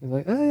 He's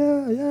like,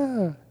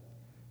 oh,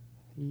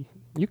 yeah.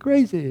 You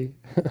crazy.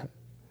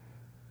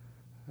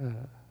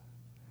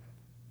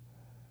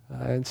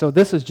 And so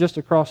this is just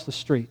across the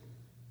street.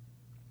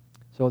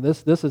 So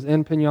this is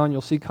in Pinyon.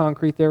 You'll see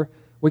concrete there.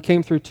 We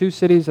came through 2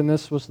 cities, and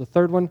this was the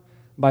third one.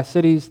 By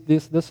cities,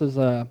 this is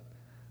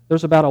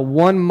there's about a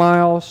 1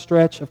 mile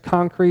stretch of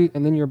concrete,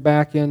 and then you're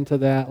back into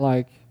that,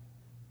 like,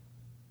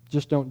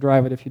 just don't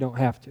drive it if you don't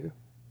have to.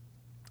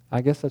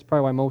 I guess that's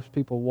probably why most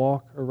people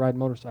walk or ride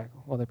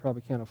motorcycle. Well, they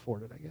probably can't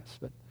afford it, I guess.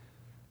 But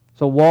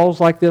so walls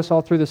like this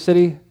all through the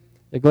city.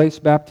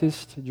 Église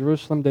Baptiste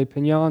Jerusalem de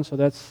Pinyon. So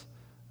that's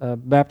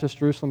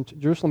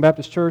Jerusalem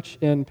Baptist Church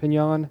in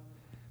Pinyon.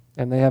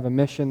 And they have a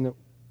mission that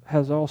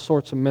has all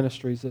sorts of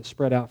ministries that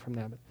spread out from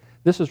that. But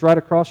this is right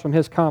across from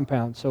his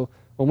compound. So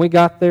when we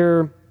got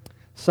there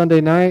Sunday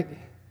night,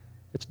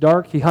 it's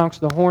dark. He honks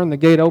the horn. The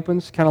gate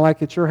opens, kind of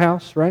like at your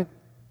house, right?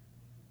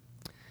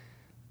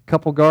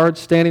 Couple guards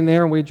standing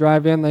there, and we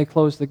drive in. They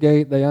close the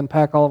gate. They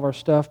unpack all of our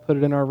stuff, put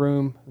it in our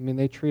room. I mean,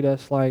 they treat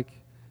us like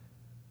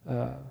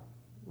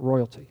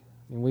royalty.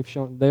 I mean, we've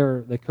shown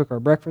they cook our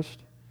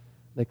breakfast.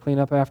 They clean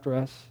up after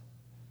us.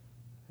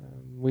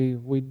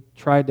 We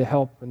tried to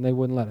help, and they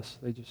wouldn't let us.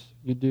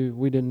 We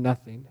did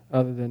nothing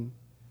other than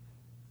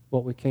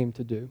what we came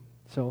to do.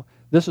 So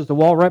this is the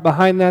wall right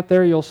behind that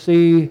there. You'll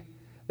see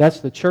that's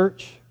the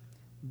church.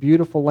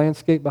 Beautiful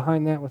landscape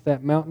behind that with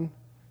that mountain.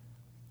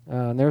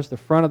 And there's the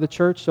front of the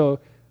church. So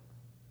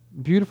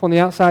beautiful on the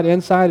outside.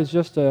 Inside is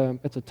it's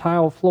a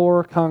tile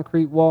floor,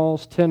 concrete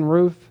walls, tin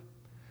roof.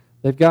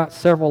 They've got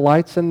several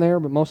lights in there,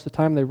 but most of the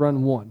time they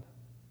run one.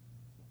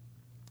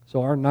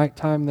 So our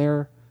nighttime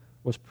there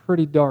was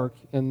pretty dark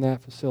in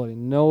that facility.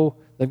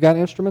 They've got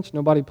instruments.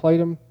 Nobody played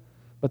them,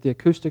 but the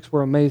acoustics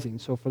were amazing.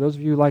 So for those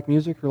of you who like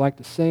music, who like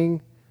to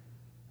sing,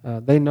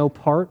 they know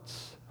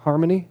parts,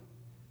 harmony,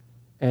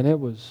 and it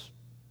was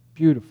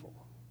beautiful.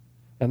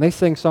 And they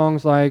sing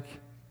songs like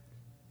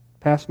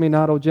Pass Me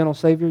Not, O Gentle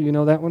Savior. You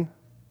know that one?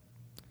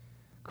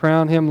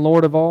 Crown Him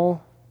Lord of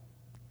All.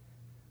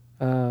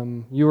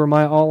 You Are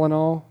My All in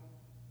All.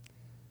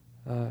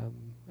 And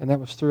that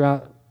was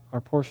throughout our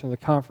portion of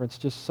the conference.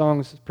 Just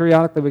songs.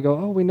 Periodically we go,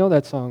 oh, we know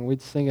that song.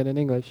 We'd sing it in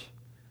English.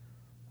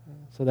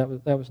 So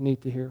that was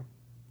neat to hear.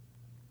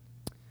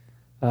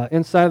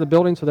 Inside of the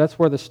building, so that's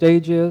where the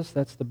stage is.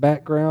 That's the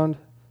background.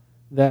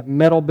 That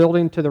metal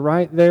building to the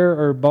right there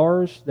are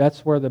bars.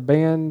 That's where the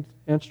band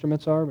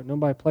instruments are, but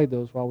nobody played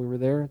those while we were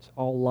there. It's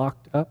all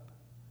locked up.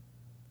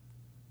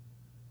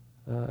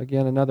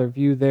 Again, another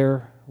view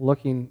there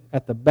looking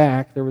at the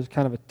back. There was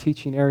kind of a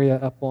teaching area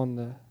up on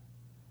the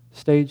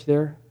stage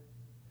there.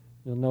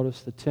 You'll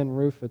notice the tin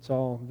roof. It's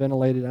all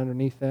ventilated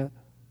underneath that.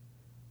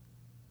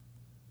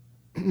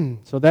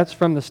 So that's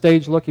from the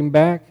stage looking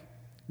back.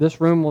 This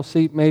room will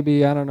seat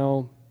maybe, I don't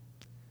know,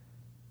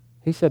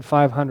 he said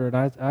 500.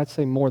 I'd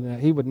say more than that.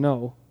 He would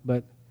know,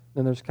 but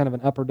then there's kind of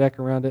an upper deck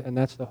around it, and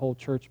that's the whole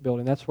church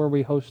building. That's where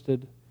we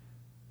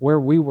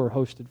were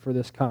hosted for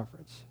this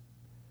conference.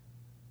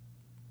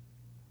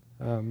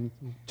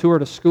 Tour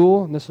to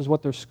school, and this is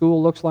what their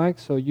school looks like.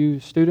 So you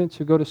students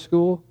who go to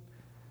school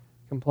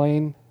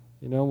complain,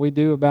 we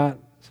do about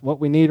what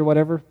we need or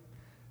whatever,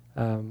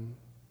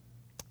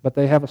 but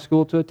they have a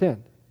school to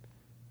attend.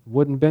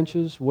 wooden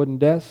benches, wooden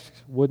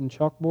desks, wooden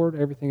chalkboard.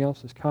 Everything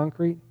else is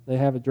concrete. They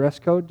have a dress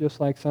code just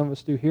like some of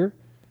us do here.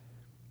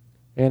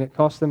 And it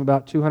costs them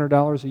about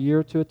 $200 a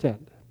year to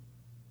attend.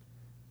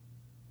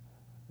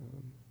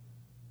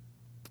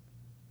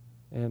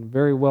 And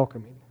very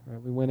welcoming.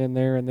 Right? We went in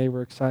there and they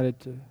were excited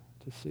to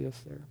see us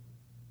there.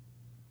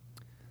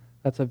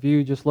 That's a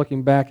view just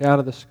looking back out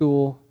of the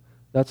school.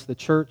 That's the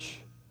church,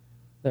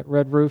 that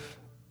red roof.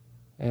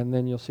 And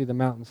then you'll see the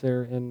mountains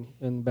there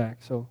in back.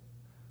 So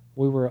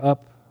we were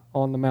up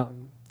on the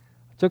mountain.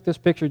 I took this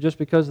picture just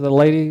because of the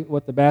lady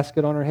with the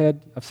basket on her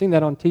head. I've seen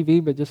that on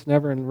TV, but just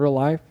never in real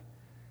life.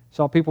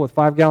 Saw people with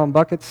 5-gallon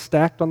buckets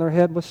stacked on their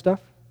head with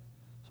stuff.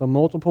 So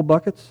multiple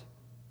buckets.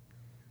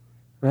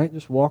 Right?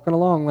 Just walking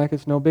along like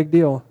it's no big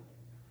deal.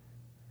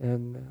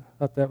 And I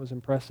thought that was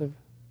impressive.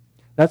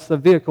 That's the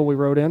vehicle we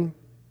rode in.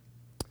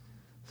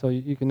 So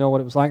you can know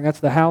what it was like. That's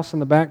the house in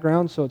the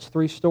background, so it's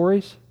 3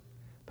 stories.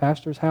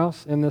 Pastor's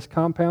house in this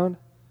compound.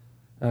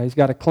 He's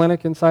got a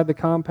clinic inside the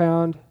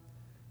compound.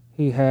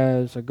 He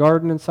has a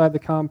garden inside the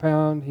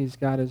compound. He's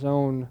got his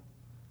own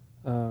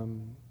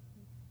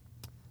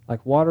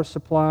like water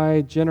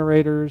supply,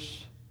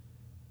 generators.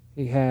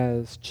 He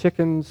has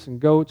chickens and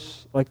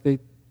goats. Like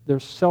they're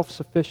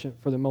self-sufficient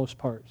for the most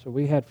part. So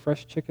we had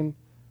fresh chicken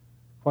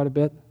quite a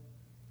bit.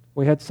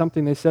 We had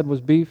something they said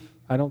was beef.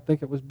 I don't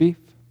think it was beef.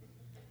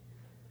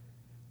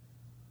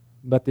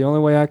 But the only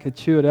way I could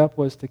chew it up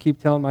was to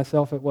keep telling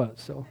myself it was.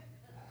 So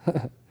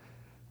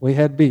we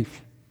had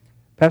beef.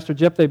 Pastor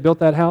Jephthah built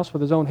that house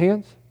with his own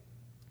hands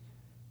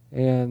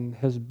and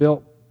has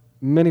built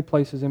many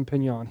places in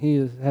Pinyon.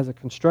 He has a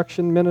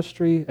construction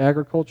ministry,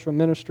 agricultural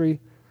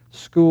ministry,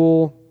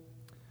 school,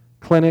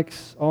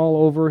 clinics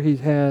all over. He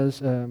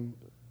has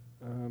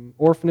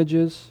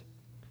orphanages,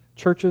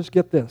 churches.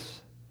 Get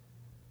this.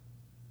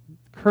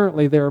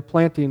 Currently, they are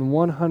planting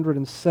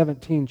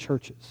 117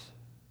 churches.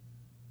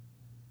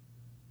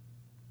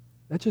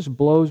 That just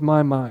blows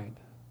my mind.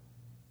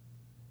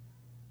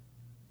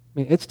 I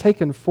mean, it's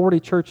taken 40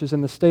 churches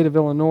in the state of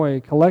Illinois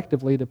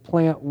collectively to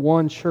plant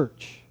one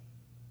church.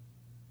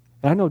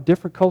 And I know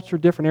different culture,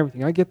 different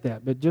everything. I get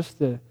that. But just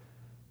the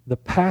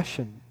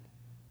passion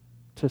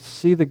to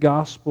see the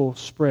gospel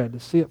spread, to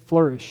see it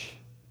flourish,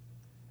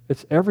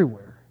 it's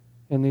everywhere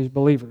in these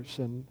believers.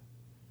 And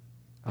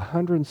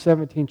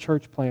 117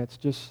 church plants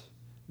just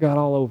got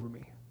all over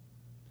me.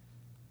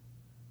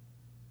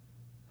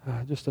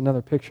 Just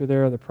another picture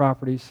there of the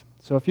properties.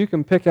 So if you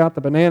can pick out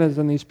the bananas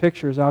in these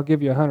pictures, I'll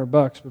give you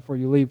 $100 before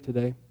you leave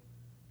today.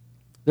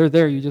 They're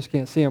there, you just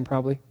can't see them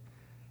probably.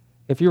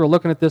 If you were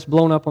looking at this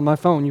blown up on my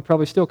phone, you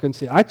probably still couldn't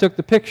see it. I took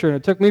the picture and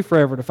it took me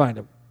forever to find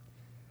them.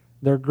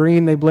 They're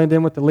green, they blend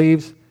in with the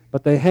leaves,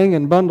 but they hang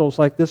in bundles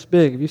like this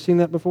big. Have you seen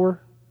that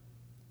before?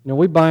 You know,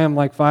 we buy them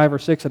like 5 or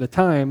 6 at a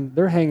time.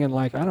 They're hanging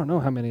like, I don't know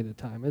how many at a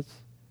time. It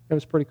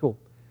was pretty cool.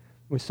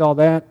 We saw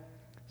that.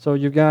 So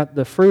you've got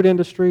the fruit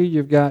industry,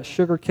 you've got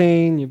sugar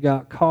cane, you've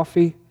got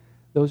coffee.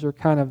 Those are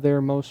kind of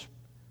their most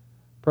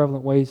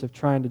prevalent ways of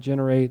trying to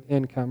generate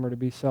income or to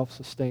be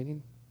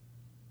self-sustaining.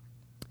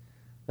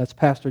 That's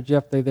Pastor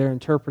Jephthah there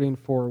interpreting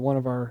for one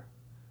of our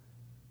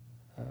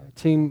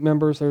team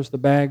members. There's the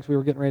bags we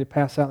were getting ready to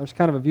pass out. There's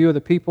kind of a view of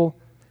the people.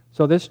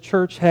 So this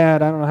church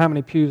had, I don't know how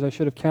many pews, I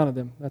should have counted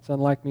them. That's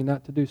unlike me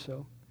not to do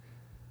so.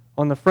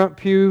 On the front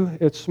pew,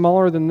 it's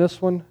smaller than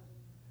this one.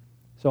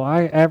 So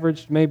I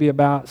averaged maybe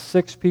about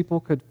 6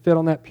 people could fit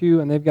on that pew,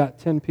 and they've got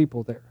 10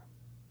 people there.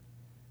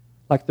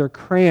 Like they're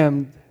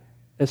crammed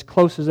as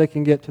close as they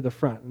can get to the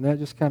front. And that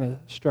just kind of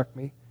struck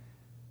me.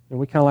 And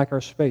we kind of like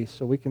our space.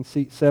 So we can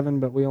seat 7,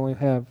 but we only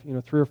have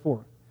 3 or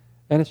 4.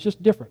 And it's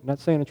just different.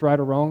 Not saying it's right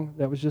or wrong.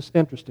 That was just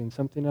interesting,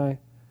 something I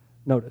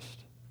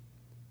noticed.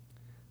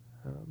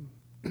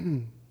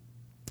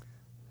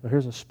 So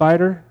here's a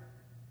spider.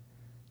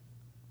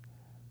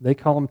 They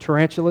call them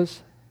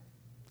tarantulas.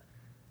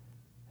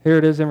 Here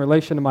it is in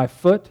relation to my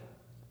foot.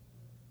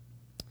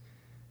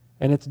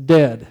 And it's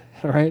dead,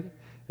 all right?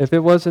 If it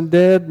wasn't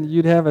dead,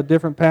 you'd have a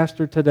different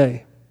pastor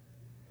today.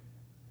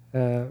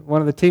 One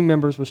of the team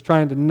members was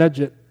trying to nudge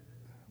it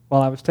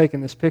while I was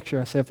taking this picture.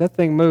 I said, if that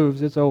thing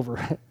moves, it's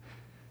over.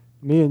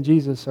 Me and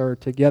Jesus are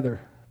together.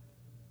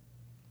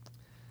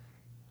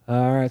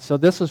 All right, so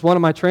this is one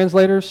of my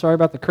translators. Sorry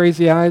about the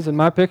crazy eyes in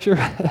my picture.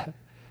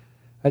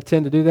 I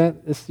tend to do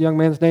that. This young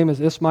man's name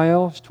is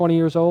Ismael. He's 20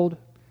 years old.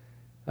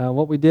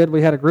 What we did,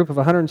 we had a group of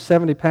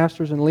 170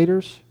 pastors and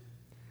leaders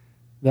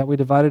that we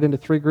divided into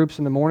 3 groups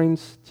in the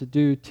mornings to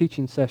do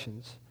teaching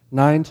sessions,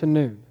 9 to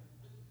noon.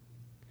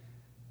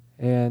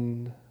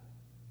 And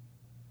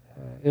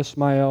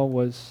Ismael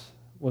was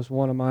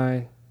one of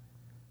my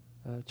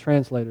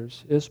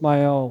translators.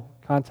 Ismael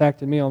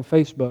contacted me on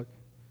Facebook,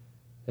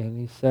 and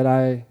he said,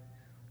 I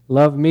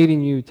love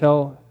meeting you.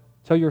 Tell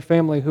your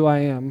family who I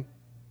am.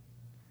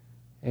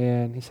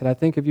 And he said, I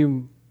think of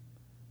you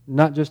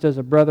not just as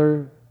a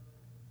brother,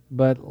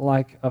 but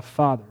like a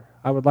father.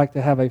 I would like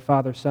to have a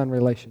father-son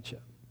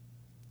relationship.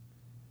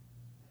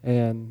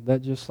 And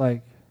that just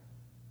that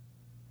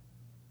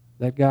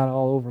got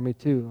all over me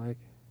too. Like,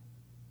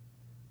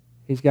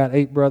 he's got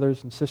 8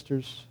 brothers and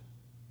sisters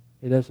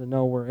He doesn't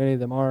know where any of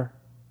them are,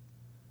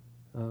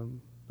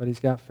 but he's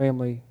got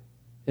family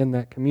in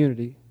that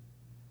community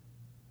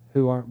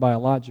who aren't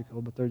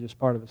biological, but they're just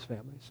part of his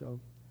family. So,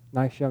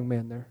 nice young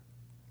man there.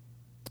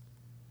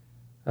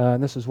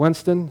 And this is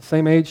Winston,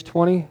 same age,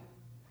 20,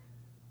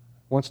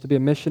 wants to be a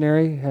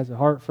missionary, has a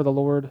heart for the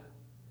Lord,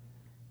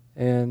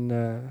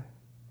 and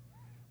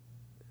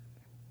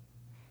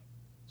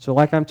so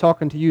like I'm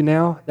talking to you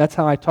now, that's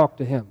how I talk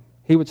to him.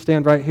 He would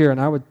stand right here, and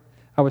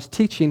I was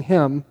teaching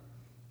him,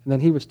 and then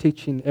he was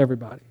teaching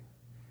everybody.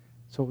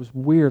 So it was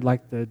weird,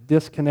 like the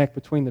disconnect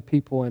between the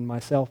people and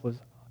myself was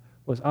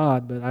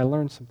odd, but I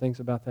learned some things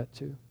about that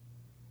too.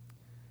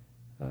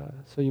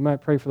 So you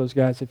might pray for those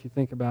guys if you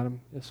think about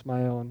them,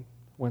 Ismail and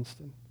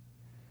Winston.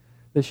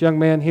 This young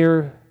man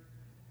here,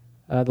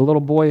 the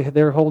little boy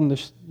there holding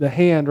the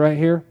hand right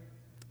here,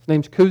 his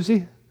name's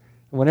Kuzi.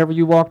 And whenever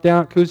you walked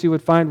out, Kuzi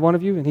would find one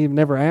of you, and he'd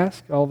never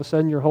ask. All of a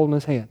sudden, you're holding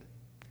his hand.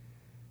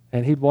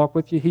 And he'd walk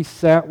with you. He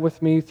sat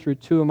with me through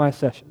 2 of my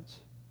sessions.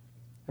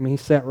 I mean, he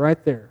sat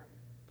right there.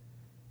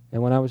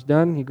 And when I was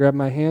done, he grabbed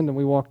my hand, and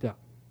we walked out.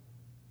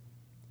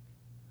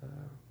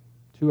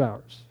 2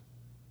 hours.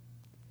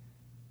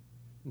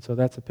 And so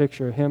that's a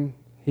picture of him.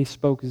 He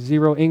spoke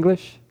 0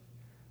 English.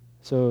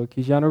 So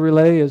Kijano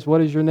Relay is,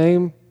 what is your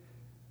name?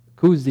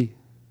 Kuzi.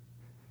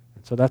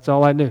 And so that's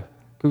all I knew,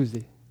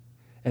 Kuzi.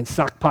 And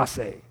sak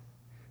passe.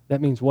 That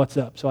means what's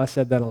up. So I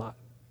said that a lot.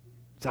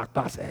 Sak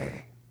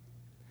passe.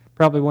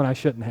 Probably one I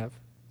shouldn't have.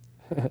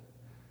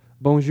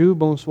 Bonjour,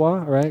 bonsoir,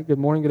 all right? Good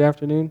morning, good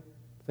afternoon,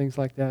 things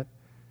like that.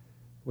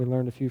 We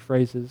learned a few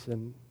phrases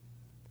and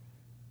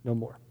no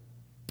more.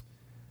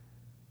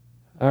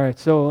 All right,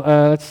 so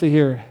let's see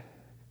here.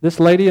 This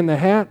lady in the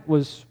hat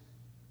was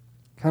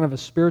kind of a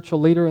spiritual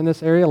leader in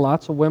this area.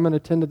 Lots of women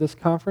attended this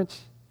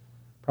conference,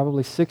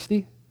 probably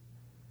 60.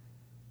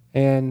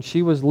 And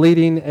she was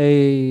leading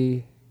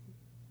a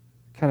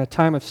kind of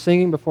time of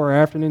singing before our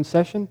afternoon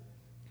session.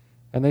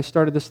 And they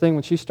started this thing.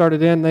 When she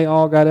started in, they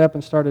all got up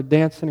and started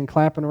dancing and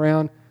clapping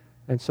around.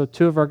 And so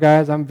 2 of our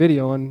guys, I'm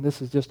videoing,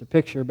 this is just a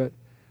picture, but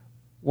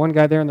one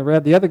guy there in the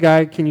red. The other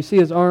guy, can you see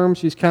his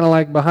arms? He's kind of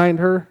like behind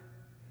her.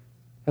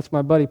 That's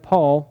my buddy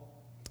Paul.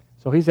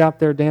 So he's out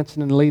there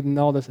dancing and leading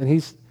all this, and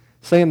he's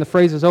saying the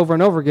phrases over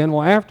and over again.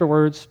 Well,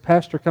 afterwards,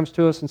 pastor comes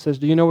to us and says,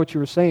 do you know what you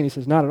were saying? He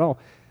says, not at all.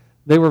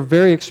 They were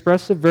very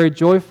expressive, very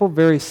joyful,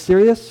 very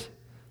serious,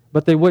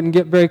 but they wouldn't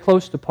get very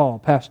close to Paul,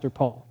 Pastor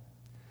Paul.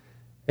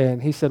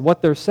 And he said,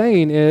 what they're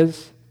saying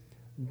is,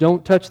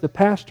 don't touch the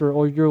pastor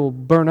or you'll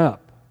burn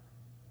up.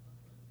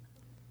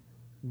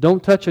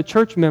 Don't touch a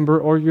church member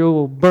or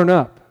you'll burn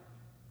up.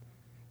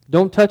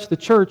 Don't touch the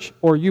church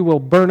or you will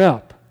burn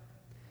up.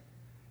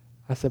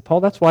 I said,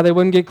 Paul, that's why they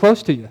wouldn't get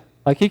close to you.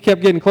 Like he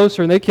kept getting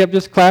closer and they kept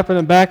just clapping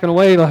and backing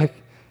away like.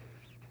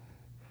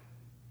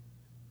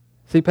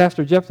 See,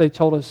 Pastor Jeff, they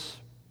told us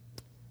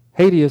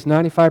Haiti is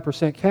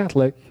 95%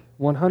 Catholic,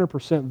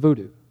 100%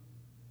 voodoo.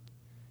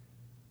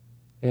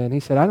 And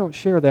he said, I don't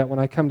share that when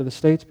I come to the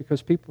States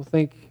because people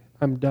think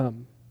I'm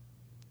dumb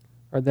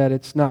or that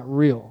it's not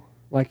real,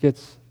 like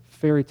it's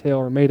fairy tale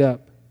or made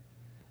up.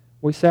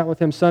 We sat with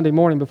him Sunday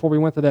morning before we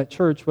went to that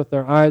church with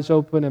our eyes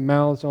open and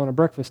mouths on a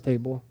breakfast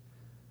table,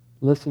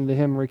 listening to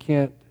him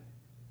recant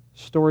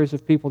stories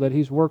of people that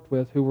he's worked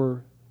with who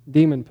were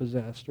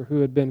demon-possessed or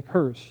who had been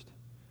cursed.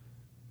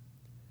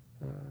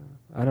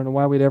 I don't know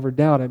why we'd ever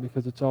doubt it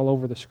because it's all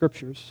over the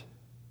Scriptures.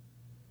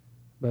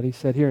 But he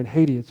said here in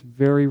Haiti it's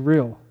very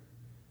real.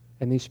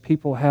 And these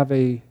people have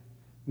a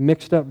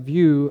mixed up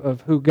view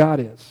of who God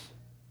is.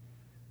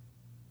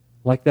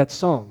 Like that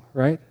song,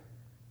 right?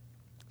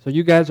 So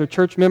you guys are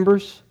church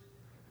members,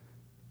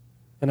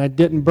 and I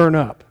didn't burn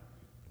up.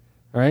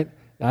 All right?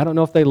 Now, I don't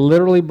know if they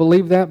literally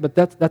believe that, but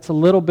that's a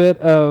little bit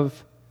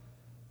of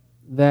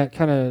that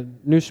kind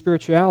of new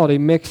spirituality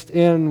mixed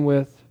in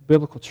with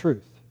biblical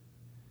truth.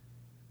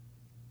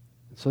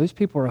 So these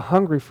people are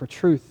hungry for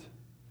truth,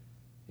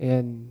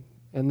 and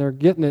they're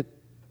getting it.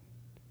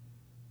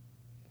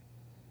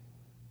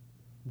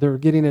 They're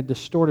getting a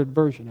distorted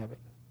version of it.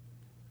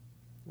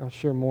 I'll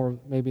share more,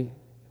 maybe.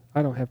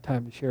 I don't have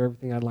time to share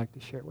everything I'd like to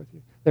share with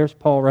you. There's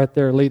Paul right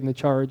there leading the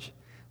charge.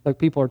 Like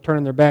people are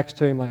turning their backs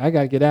to him like, I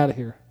got to get out of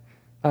here.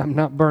 I'm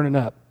not burning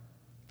up.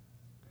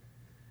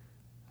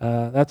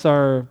 That's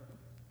our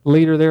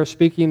leader there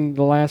speaking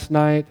the last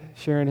night,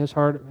 sharing his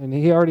heart. And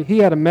he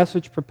had a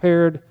message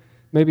prepared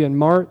maybe in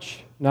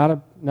March, not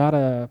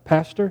a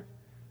pastor,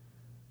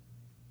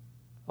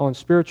 on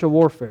spiritual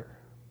warfare.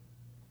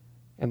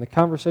 And the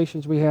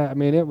conversations we had, I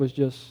mean, it was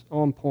just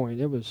on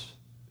point. It was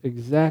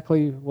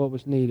exactly what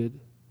was needed.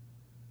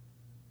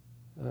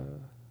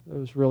 It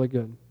was really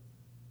good.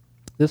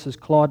 This is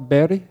Claude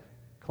Berry,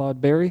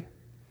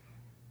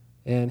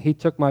 and he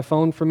took my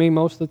phone from me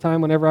most of the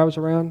time whenever I was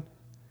around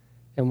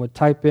and would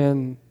type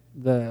in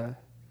the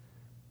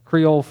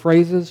Creole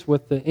phrases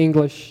with the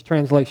English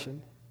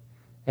translation,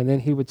 and then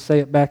he would say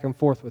it back and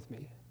forth with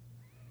me.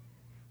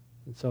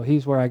 And so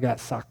he's where I got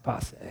sak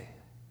passe.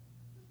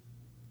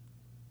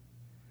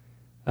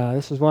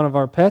 This is one of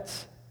our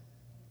pets.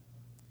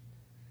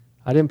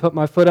 I didn't put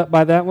my foot up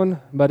by that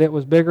one, but it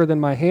was bigger than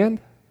my hand,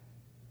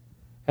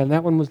 and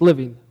that one was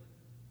living.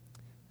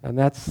 And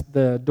that's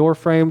the door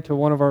frame to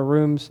one of our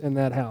rooms in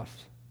that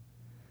house.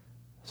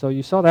 So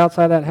you saw the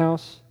outside of that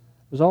house.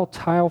 It was all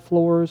tile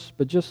floors,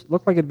 but just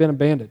looked like it had been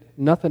abandoned.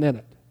 Nothing in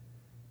it.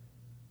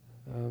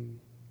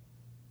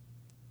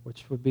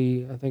 Which would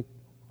be, I think,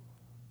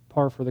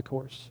 par for the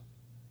course.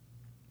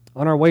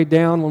 On our way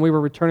down, when we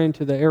were returning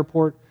to the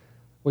airport,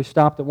 we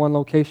stopped at one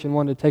location,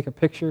 wanted to take a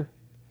picture.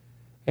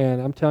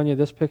 And I'm telling you,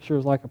 this picture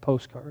is like a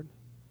postcard.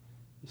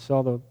 You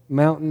saw the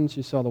mountains,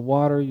 you saw the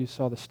water, you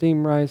saw the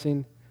steam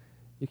rising.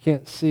 You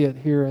can't see it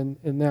here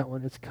in that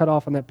one. It's cut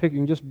off in that picture.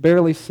 You can just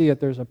barely see it.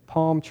 There's a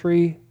palm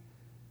tree.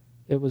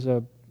 It was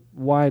a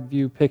wide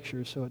view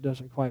picture, so it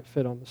doesn't quite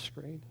fit on the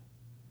screen.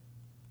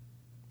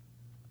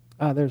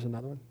 There's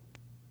another one.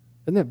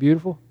 Isn't that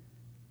beautiful?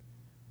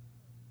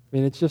 I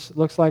mean, it just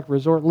looks like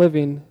resort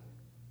living,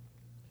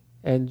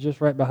 and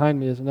just right behind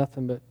me is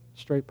nothing but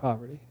straight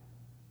poverty.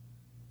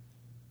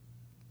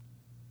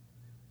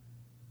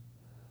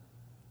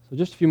 So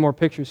just a few more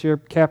pictures here.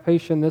 Cap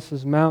Haitian, this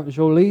is Mount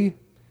Joly,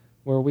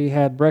 where we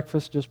had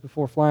breakfast just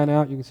before flying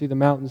out. You can see the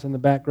mountains in the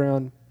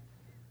background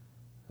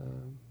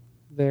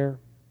there.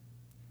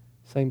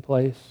 Same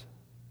place.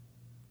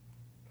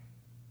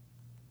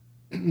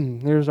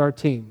 Here's our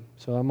team.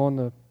 So I'm on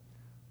the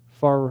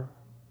far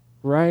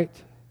right.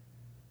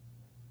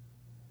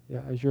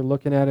 Yeah, as you're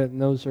looking at it,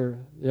 and those are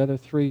the other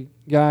three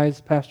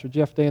guys. Pastor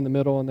Jeff Day in the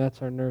middle, and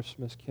that's our nurse,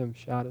 Miss Kim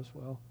Schott, as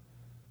well,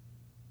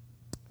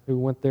 who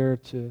went there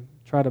to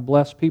try to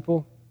bless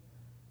people.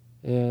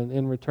 And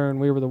in return,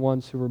 we were the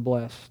ones who were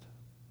blessed.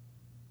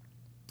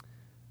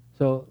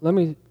 So let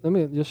me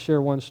just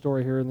share one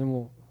story here, and then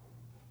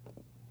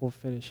we'll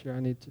finish here. I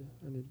need to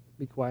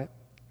be quiet.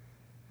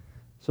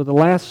 So the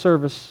last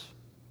service,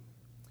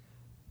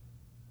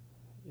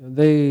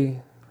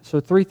 so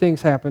three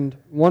things happened.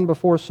 One,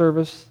 before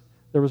service,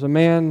 there was a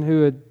man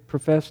who had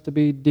professed to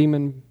be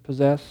demon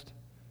possessed,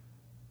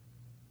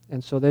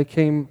 and so they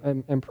came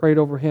and prayed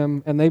over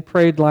him, and they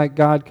prayed like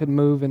God could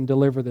move and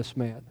deliver this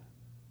man.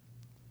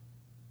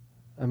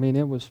 I mean,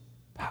 it was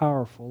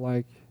powerful,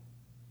 like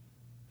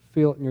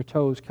feel it in your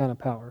toes kind of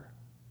power.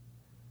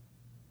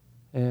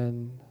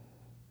 And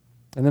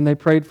then they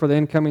prayed for the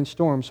incoming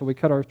storm, so we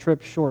cut our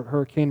trip short.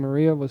 Hurricane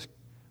Maria was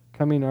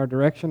coming our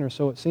direction, or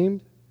so it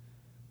seemed.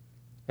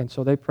 And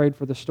so they prayed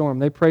for the storm.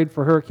 They prayed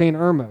for Hurricane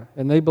Irma,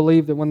 and they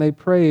believed that when they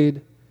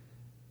prayed,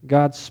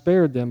 God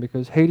spared them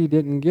because Haiti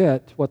didn't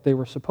get what they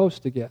were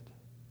supposed to get.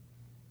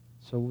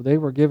 So they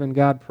were giving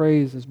God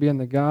praise as being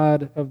the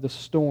God of the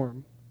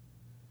storm.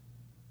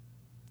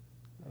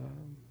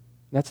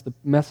 That's the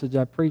message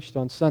I preached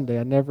on Sunday.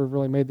 I never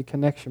really made the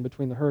connection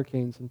between the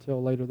hurricanes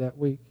until later that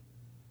week.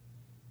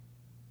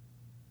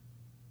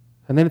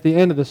 And then at the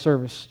end of the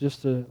service,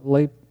 just a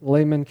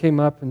layman came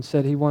up and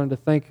said he wanted to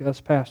thank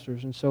us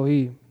pastors. And so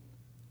he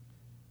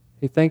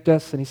thanked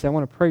us, and he said, I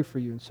want to pray for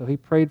you. And so he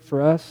prayed for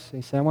us.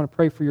 And he said, I want to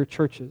pray for your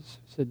churches.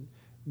 He said,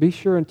 be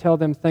sure and tell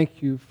them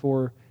thank you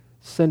for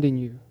sending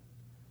you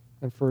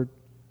and for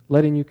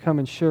letting you come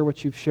and share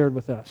what you've shared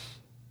with us.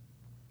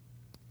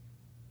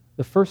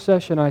 The first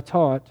session I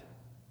taught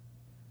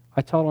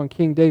on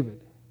King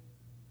David.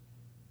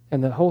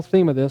 And the whole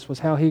theme of this was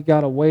how he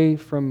got away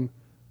from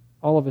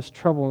all of his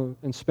trouble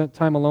and spent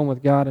time alone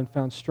with God and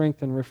found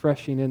strength and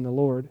refreshing in the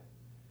Lord.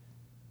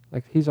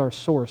 Like he's our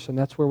source, and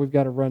that's where we've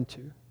got to run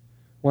to.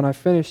 When I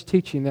finished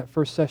teaching that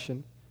first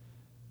session,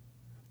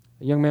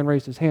 a young man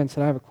raised his hand and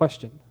said, I have a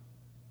question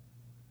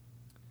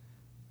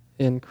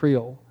in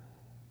Creole.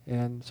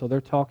 And so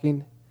they're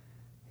talking.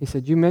 He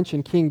said, you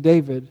mentioned King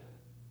David.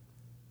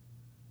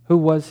 Who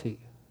was he?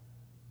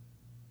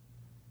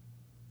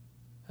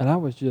 And I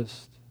was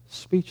just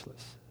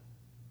speechless.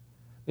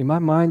 I mean, my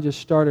mind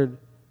just started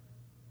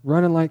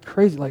running like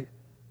crazy. Like,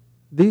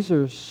 these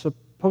are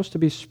supposed to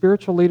be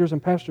spiritual leaders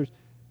and pastors.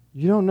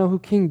 You don't know who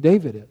King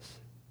David is.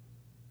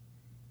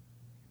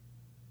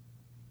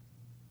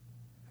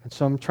 And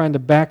so I'm trying to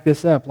back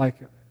this up. Like,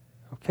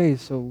 okay,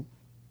 so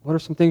what are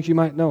some things you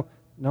might know?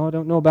 No, I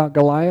don't know about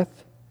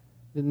Goliath.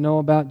 Didn't know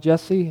about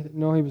Jesse. Didn't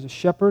know he was a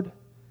shepherd.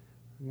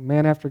 A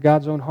man after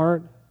God's own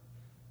heart.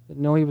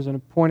 Didn't know he was an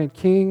appointed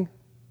king.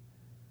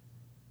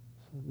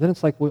 Then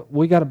it's like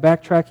we got to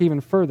backtrack even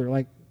further.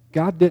 Like,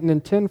 God didn't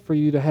intend for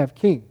you to have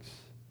kings.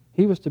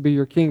 He was to be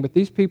your king, but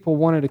these people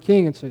wanted a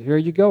king, and so here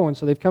you go. And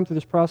so they've come through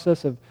this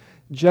process of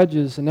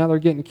judges, and now they're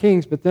getting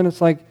kings. But then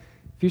it's like,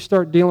 if you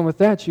start dealing with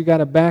that, you got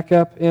to back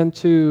up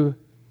into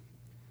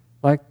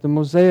like the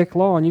Mosaic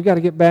law, and you got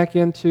to get back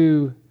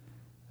into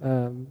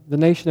the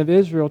nation of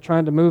Israel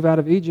trying to move out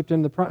of Egypt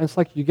into the. It's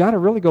like you got to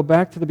really go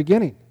back to the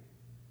beginning.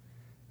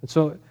 And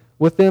so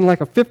within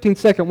like a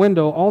 15-second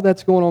window, all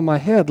that's going on in my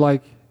head,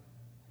 like,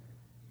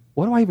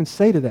 what do I even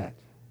say to that?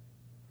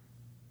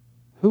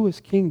 Who is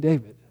King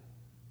David?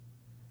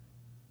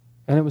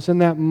 And it was in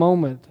that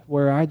moment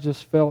where I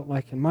just felt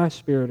like in my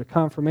spirit a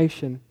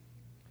confirmation,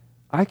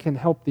 I can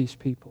help these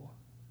people.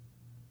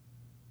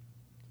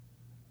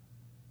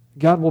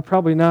 God will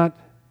probably not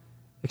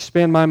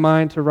expand my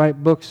mind to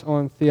write books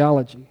on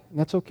theology. and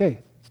that's okay.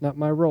 It's not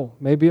my role.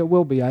 Maybe it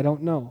will be, I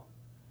don't know.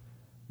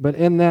 But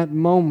in that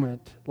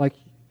moment, like,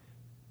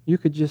 you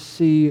could just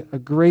see a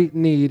great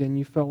need, and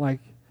you felt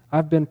like,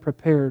 I've been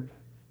prepared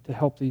to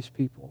help these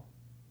people.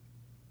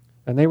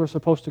 And they were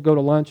supposed to go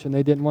to lunch, and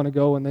they didn't want to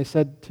go, and they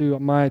said to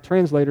my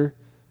translator,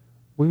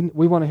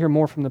 we want to hear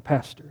more from the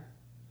pastor.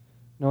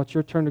 No, it's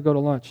your turn to go to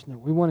lunch. No,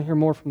 we want to hear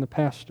more from the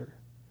pastor.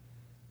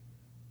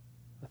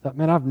 I thought,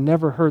 man, I've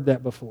never heard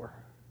that before.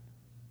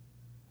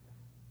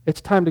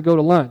 It's time to go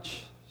to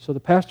lunch, so the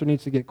pastor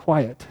needs to get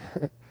quiet.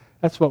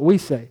 That's what we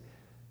say.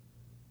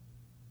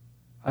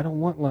 I don't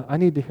want lunch. I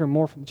need to hear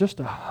more from. Just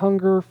a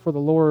hunger for the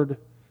Lord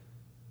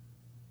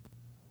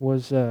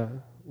was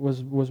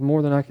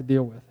more than I could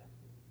deal with.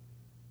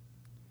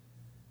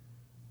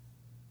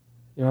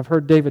 You know, I've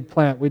heard David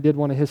Platt. We did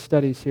one of his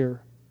studies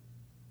here,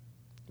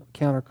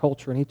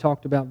 Counterculture, and he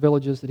talked about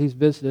villages that he's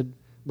visited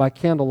by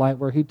candlelight,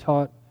 where he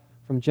taught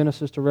from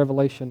Genesis to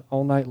Revelation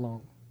all night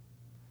long.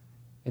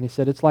 And he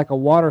said it's like a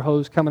water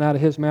hose coming out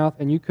of his mouth,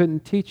 and you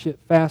couldn't teach it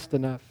fast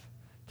enough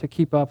to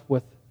keep up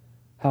with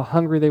how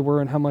hungry they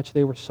were and how much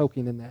they were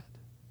soaking in that.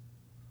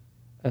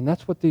 And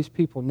that's what these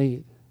people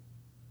need.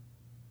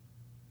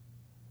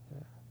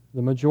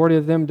 The majority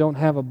of them don't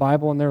have a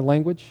Bible in their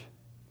language.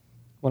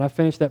 When I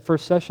finished that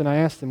first session, I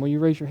asked them, will you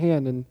raise your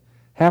hand? And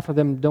half of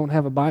them don't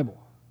have a Bible.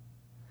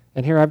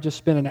 And here I've just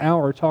spent an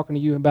hour talking to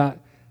you about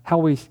how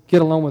we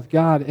get along with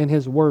God in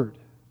His Word.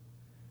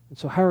 And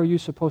so how are you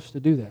supposed to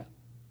do that?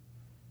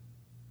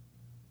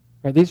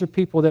 Right, these are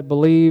people that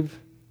believe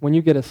when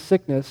you get a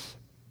sickness,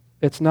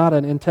 it's not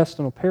an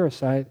intestinal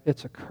parasite,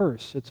 it's a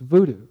curse, it's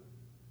voodoo.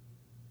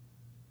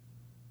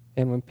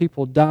 And when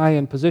people die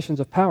in positions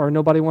of power,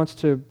 nobody wants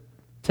to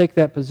take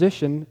that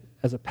position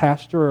as a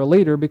pastor or a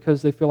leader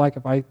because they feel like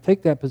if I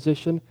take that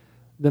position,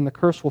 then the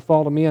curse will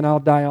fall to me and I'll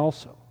die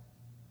also.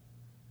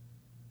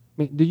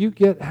 I mean, do you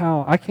get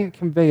how, I can't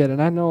convey it,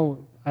 and I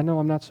know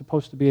I'm not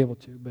supposed to be able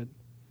to, but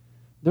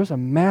there's a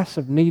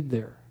massive need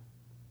there.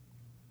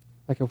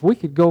 Like if we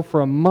could go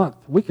for a month,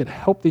 we could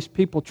help these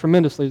people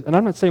tremendously. And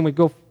I'm not saying we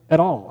go at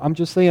all. I'm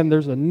just saying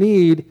there's a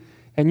need,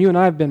 and you and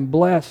I have been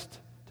blessed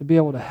to be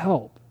able to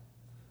help.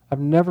 I've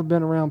never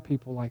been around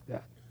people like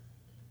that.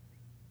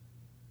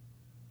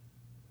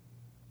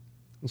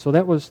 And so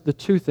that was the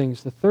two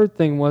things. The third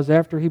thing was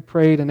after he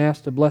prayed and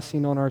asked a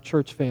blessing on our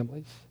church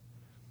families,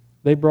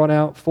 they brought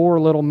out 4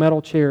 little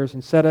metal chairs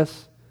and set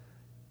us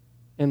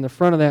in the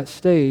front of that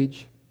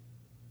stage,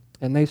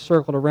 and they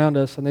circled around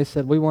us and they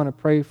said, we want to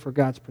pray for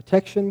God's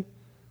protection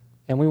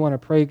and we want to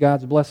pray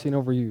God's blessing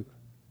over you.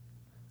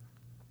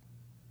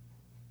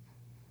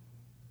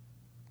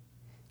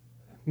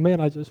 Man,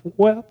 I just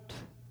wept.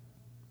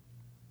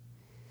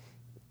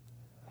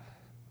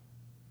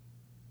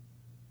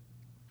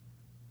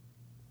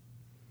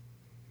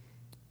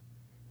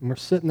 And we're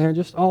sitting there,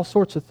 just all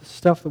sorts of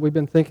stuff that we've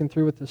been thinking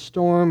through with the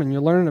storm, and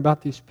you're learning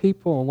about these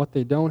people and what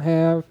they don't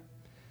have.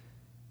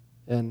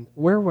 And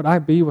where would I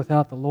be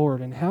without the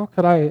Lord? And how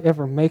could I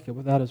ever make it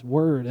without His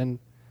Word? And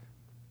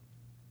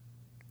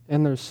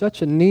there's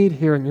such a need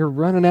here, and you're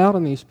running out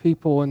on these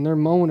people in their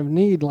moment of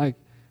need. Like,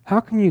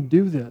 how can you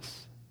do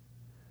this?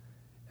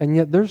 And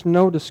yet there's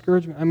no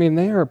discouragement. I mean,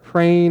 they are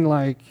praying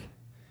like,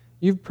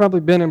 you've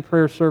probably been in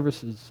prayer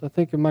services. I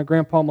think of my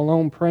Grandpa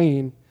Malone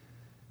praying.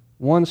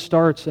 One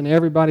starts and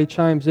everybody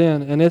chimes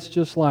in, and it's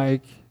just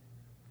like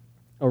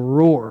a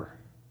roar.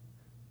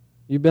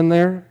 You been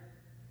there?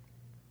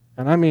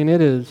 And I mean, it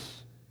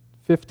is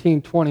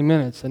 15, 20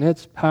 minutes, and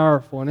it's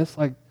powerful, and it's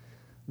like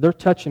they're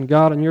touching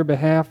God on your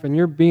behalf, and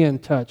you're being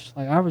touched.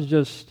 Like I was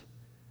just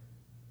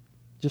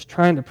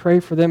trying to pray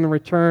for them in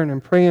return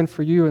and praying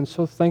for you, and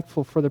so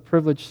thankful for the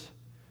privilege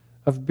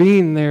of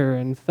being there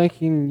and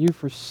thanking you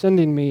for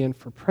sending me and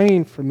for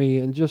praying for me,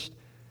 and just,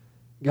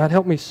 God,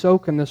 help me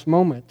soak in this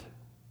moment.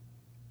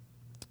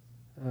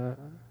 And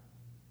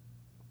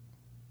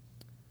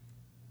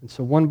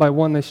so one by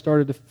one they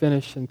started to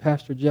finish, and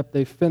Pastor Jeff,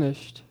 they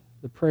finished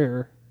the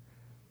prayer.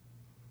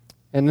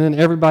 And then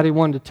everybody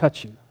wanted to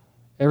touch you.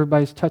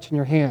 Everybody's touching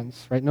your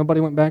hands, right? Nobody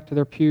went back to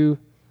their pew,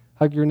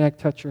 hug your neck,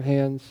 touch your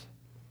hands.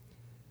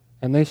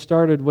 And they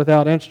started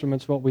without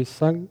instruments what we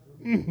sung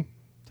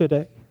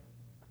today.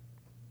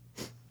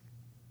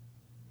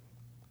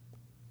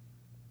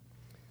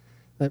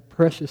 That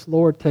precious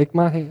Lord, take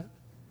my hand.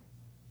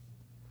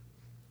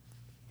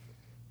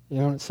 You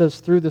know, it says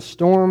through the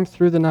storm,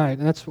 through the night.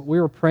 And that's what we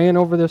were praying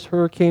over this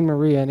Hurricane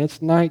Maria, and it's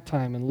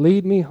nighttime, and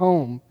lead me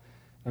home.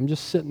 I'm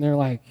just sitting there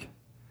like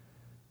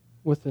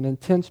with an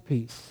intense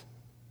peace.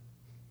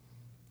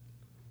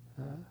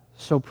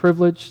 So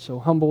privileged, so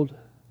humbled,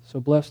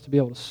 so blessed to be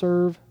able to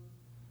serve.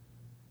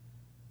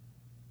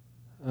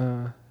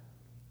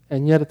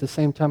 And yet at the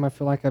same time, I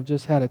feel like I've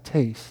just had a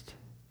taste.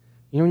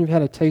 You know when you've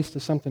had a taste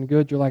of something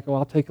good, you're like, oh,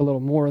 I'll take a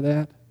little more of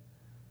that.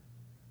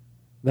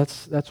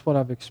 That's what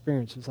I've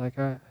experienced. It's like,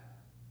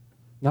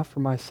 not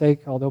for my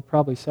sake, although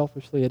probably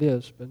selfishly it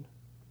is, but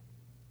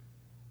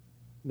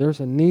there's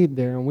a need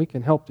there, and we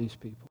can help these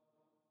people.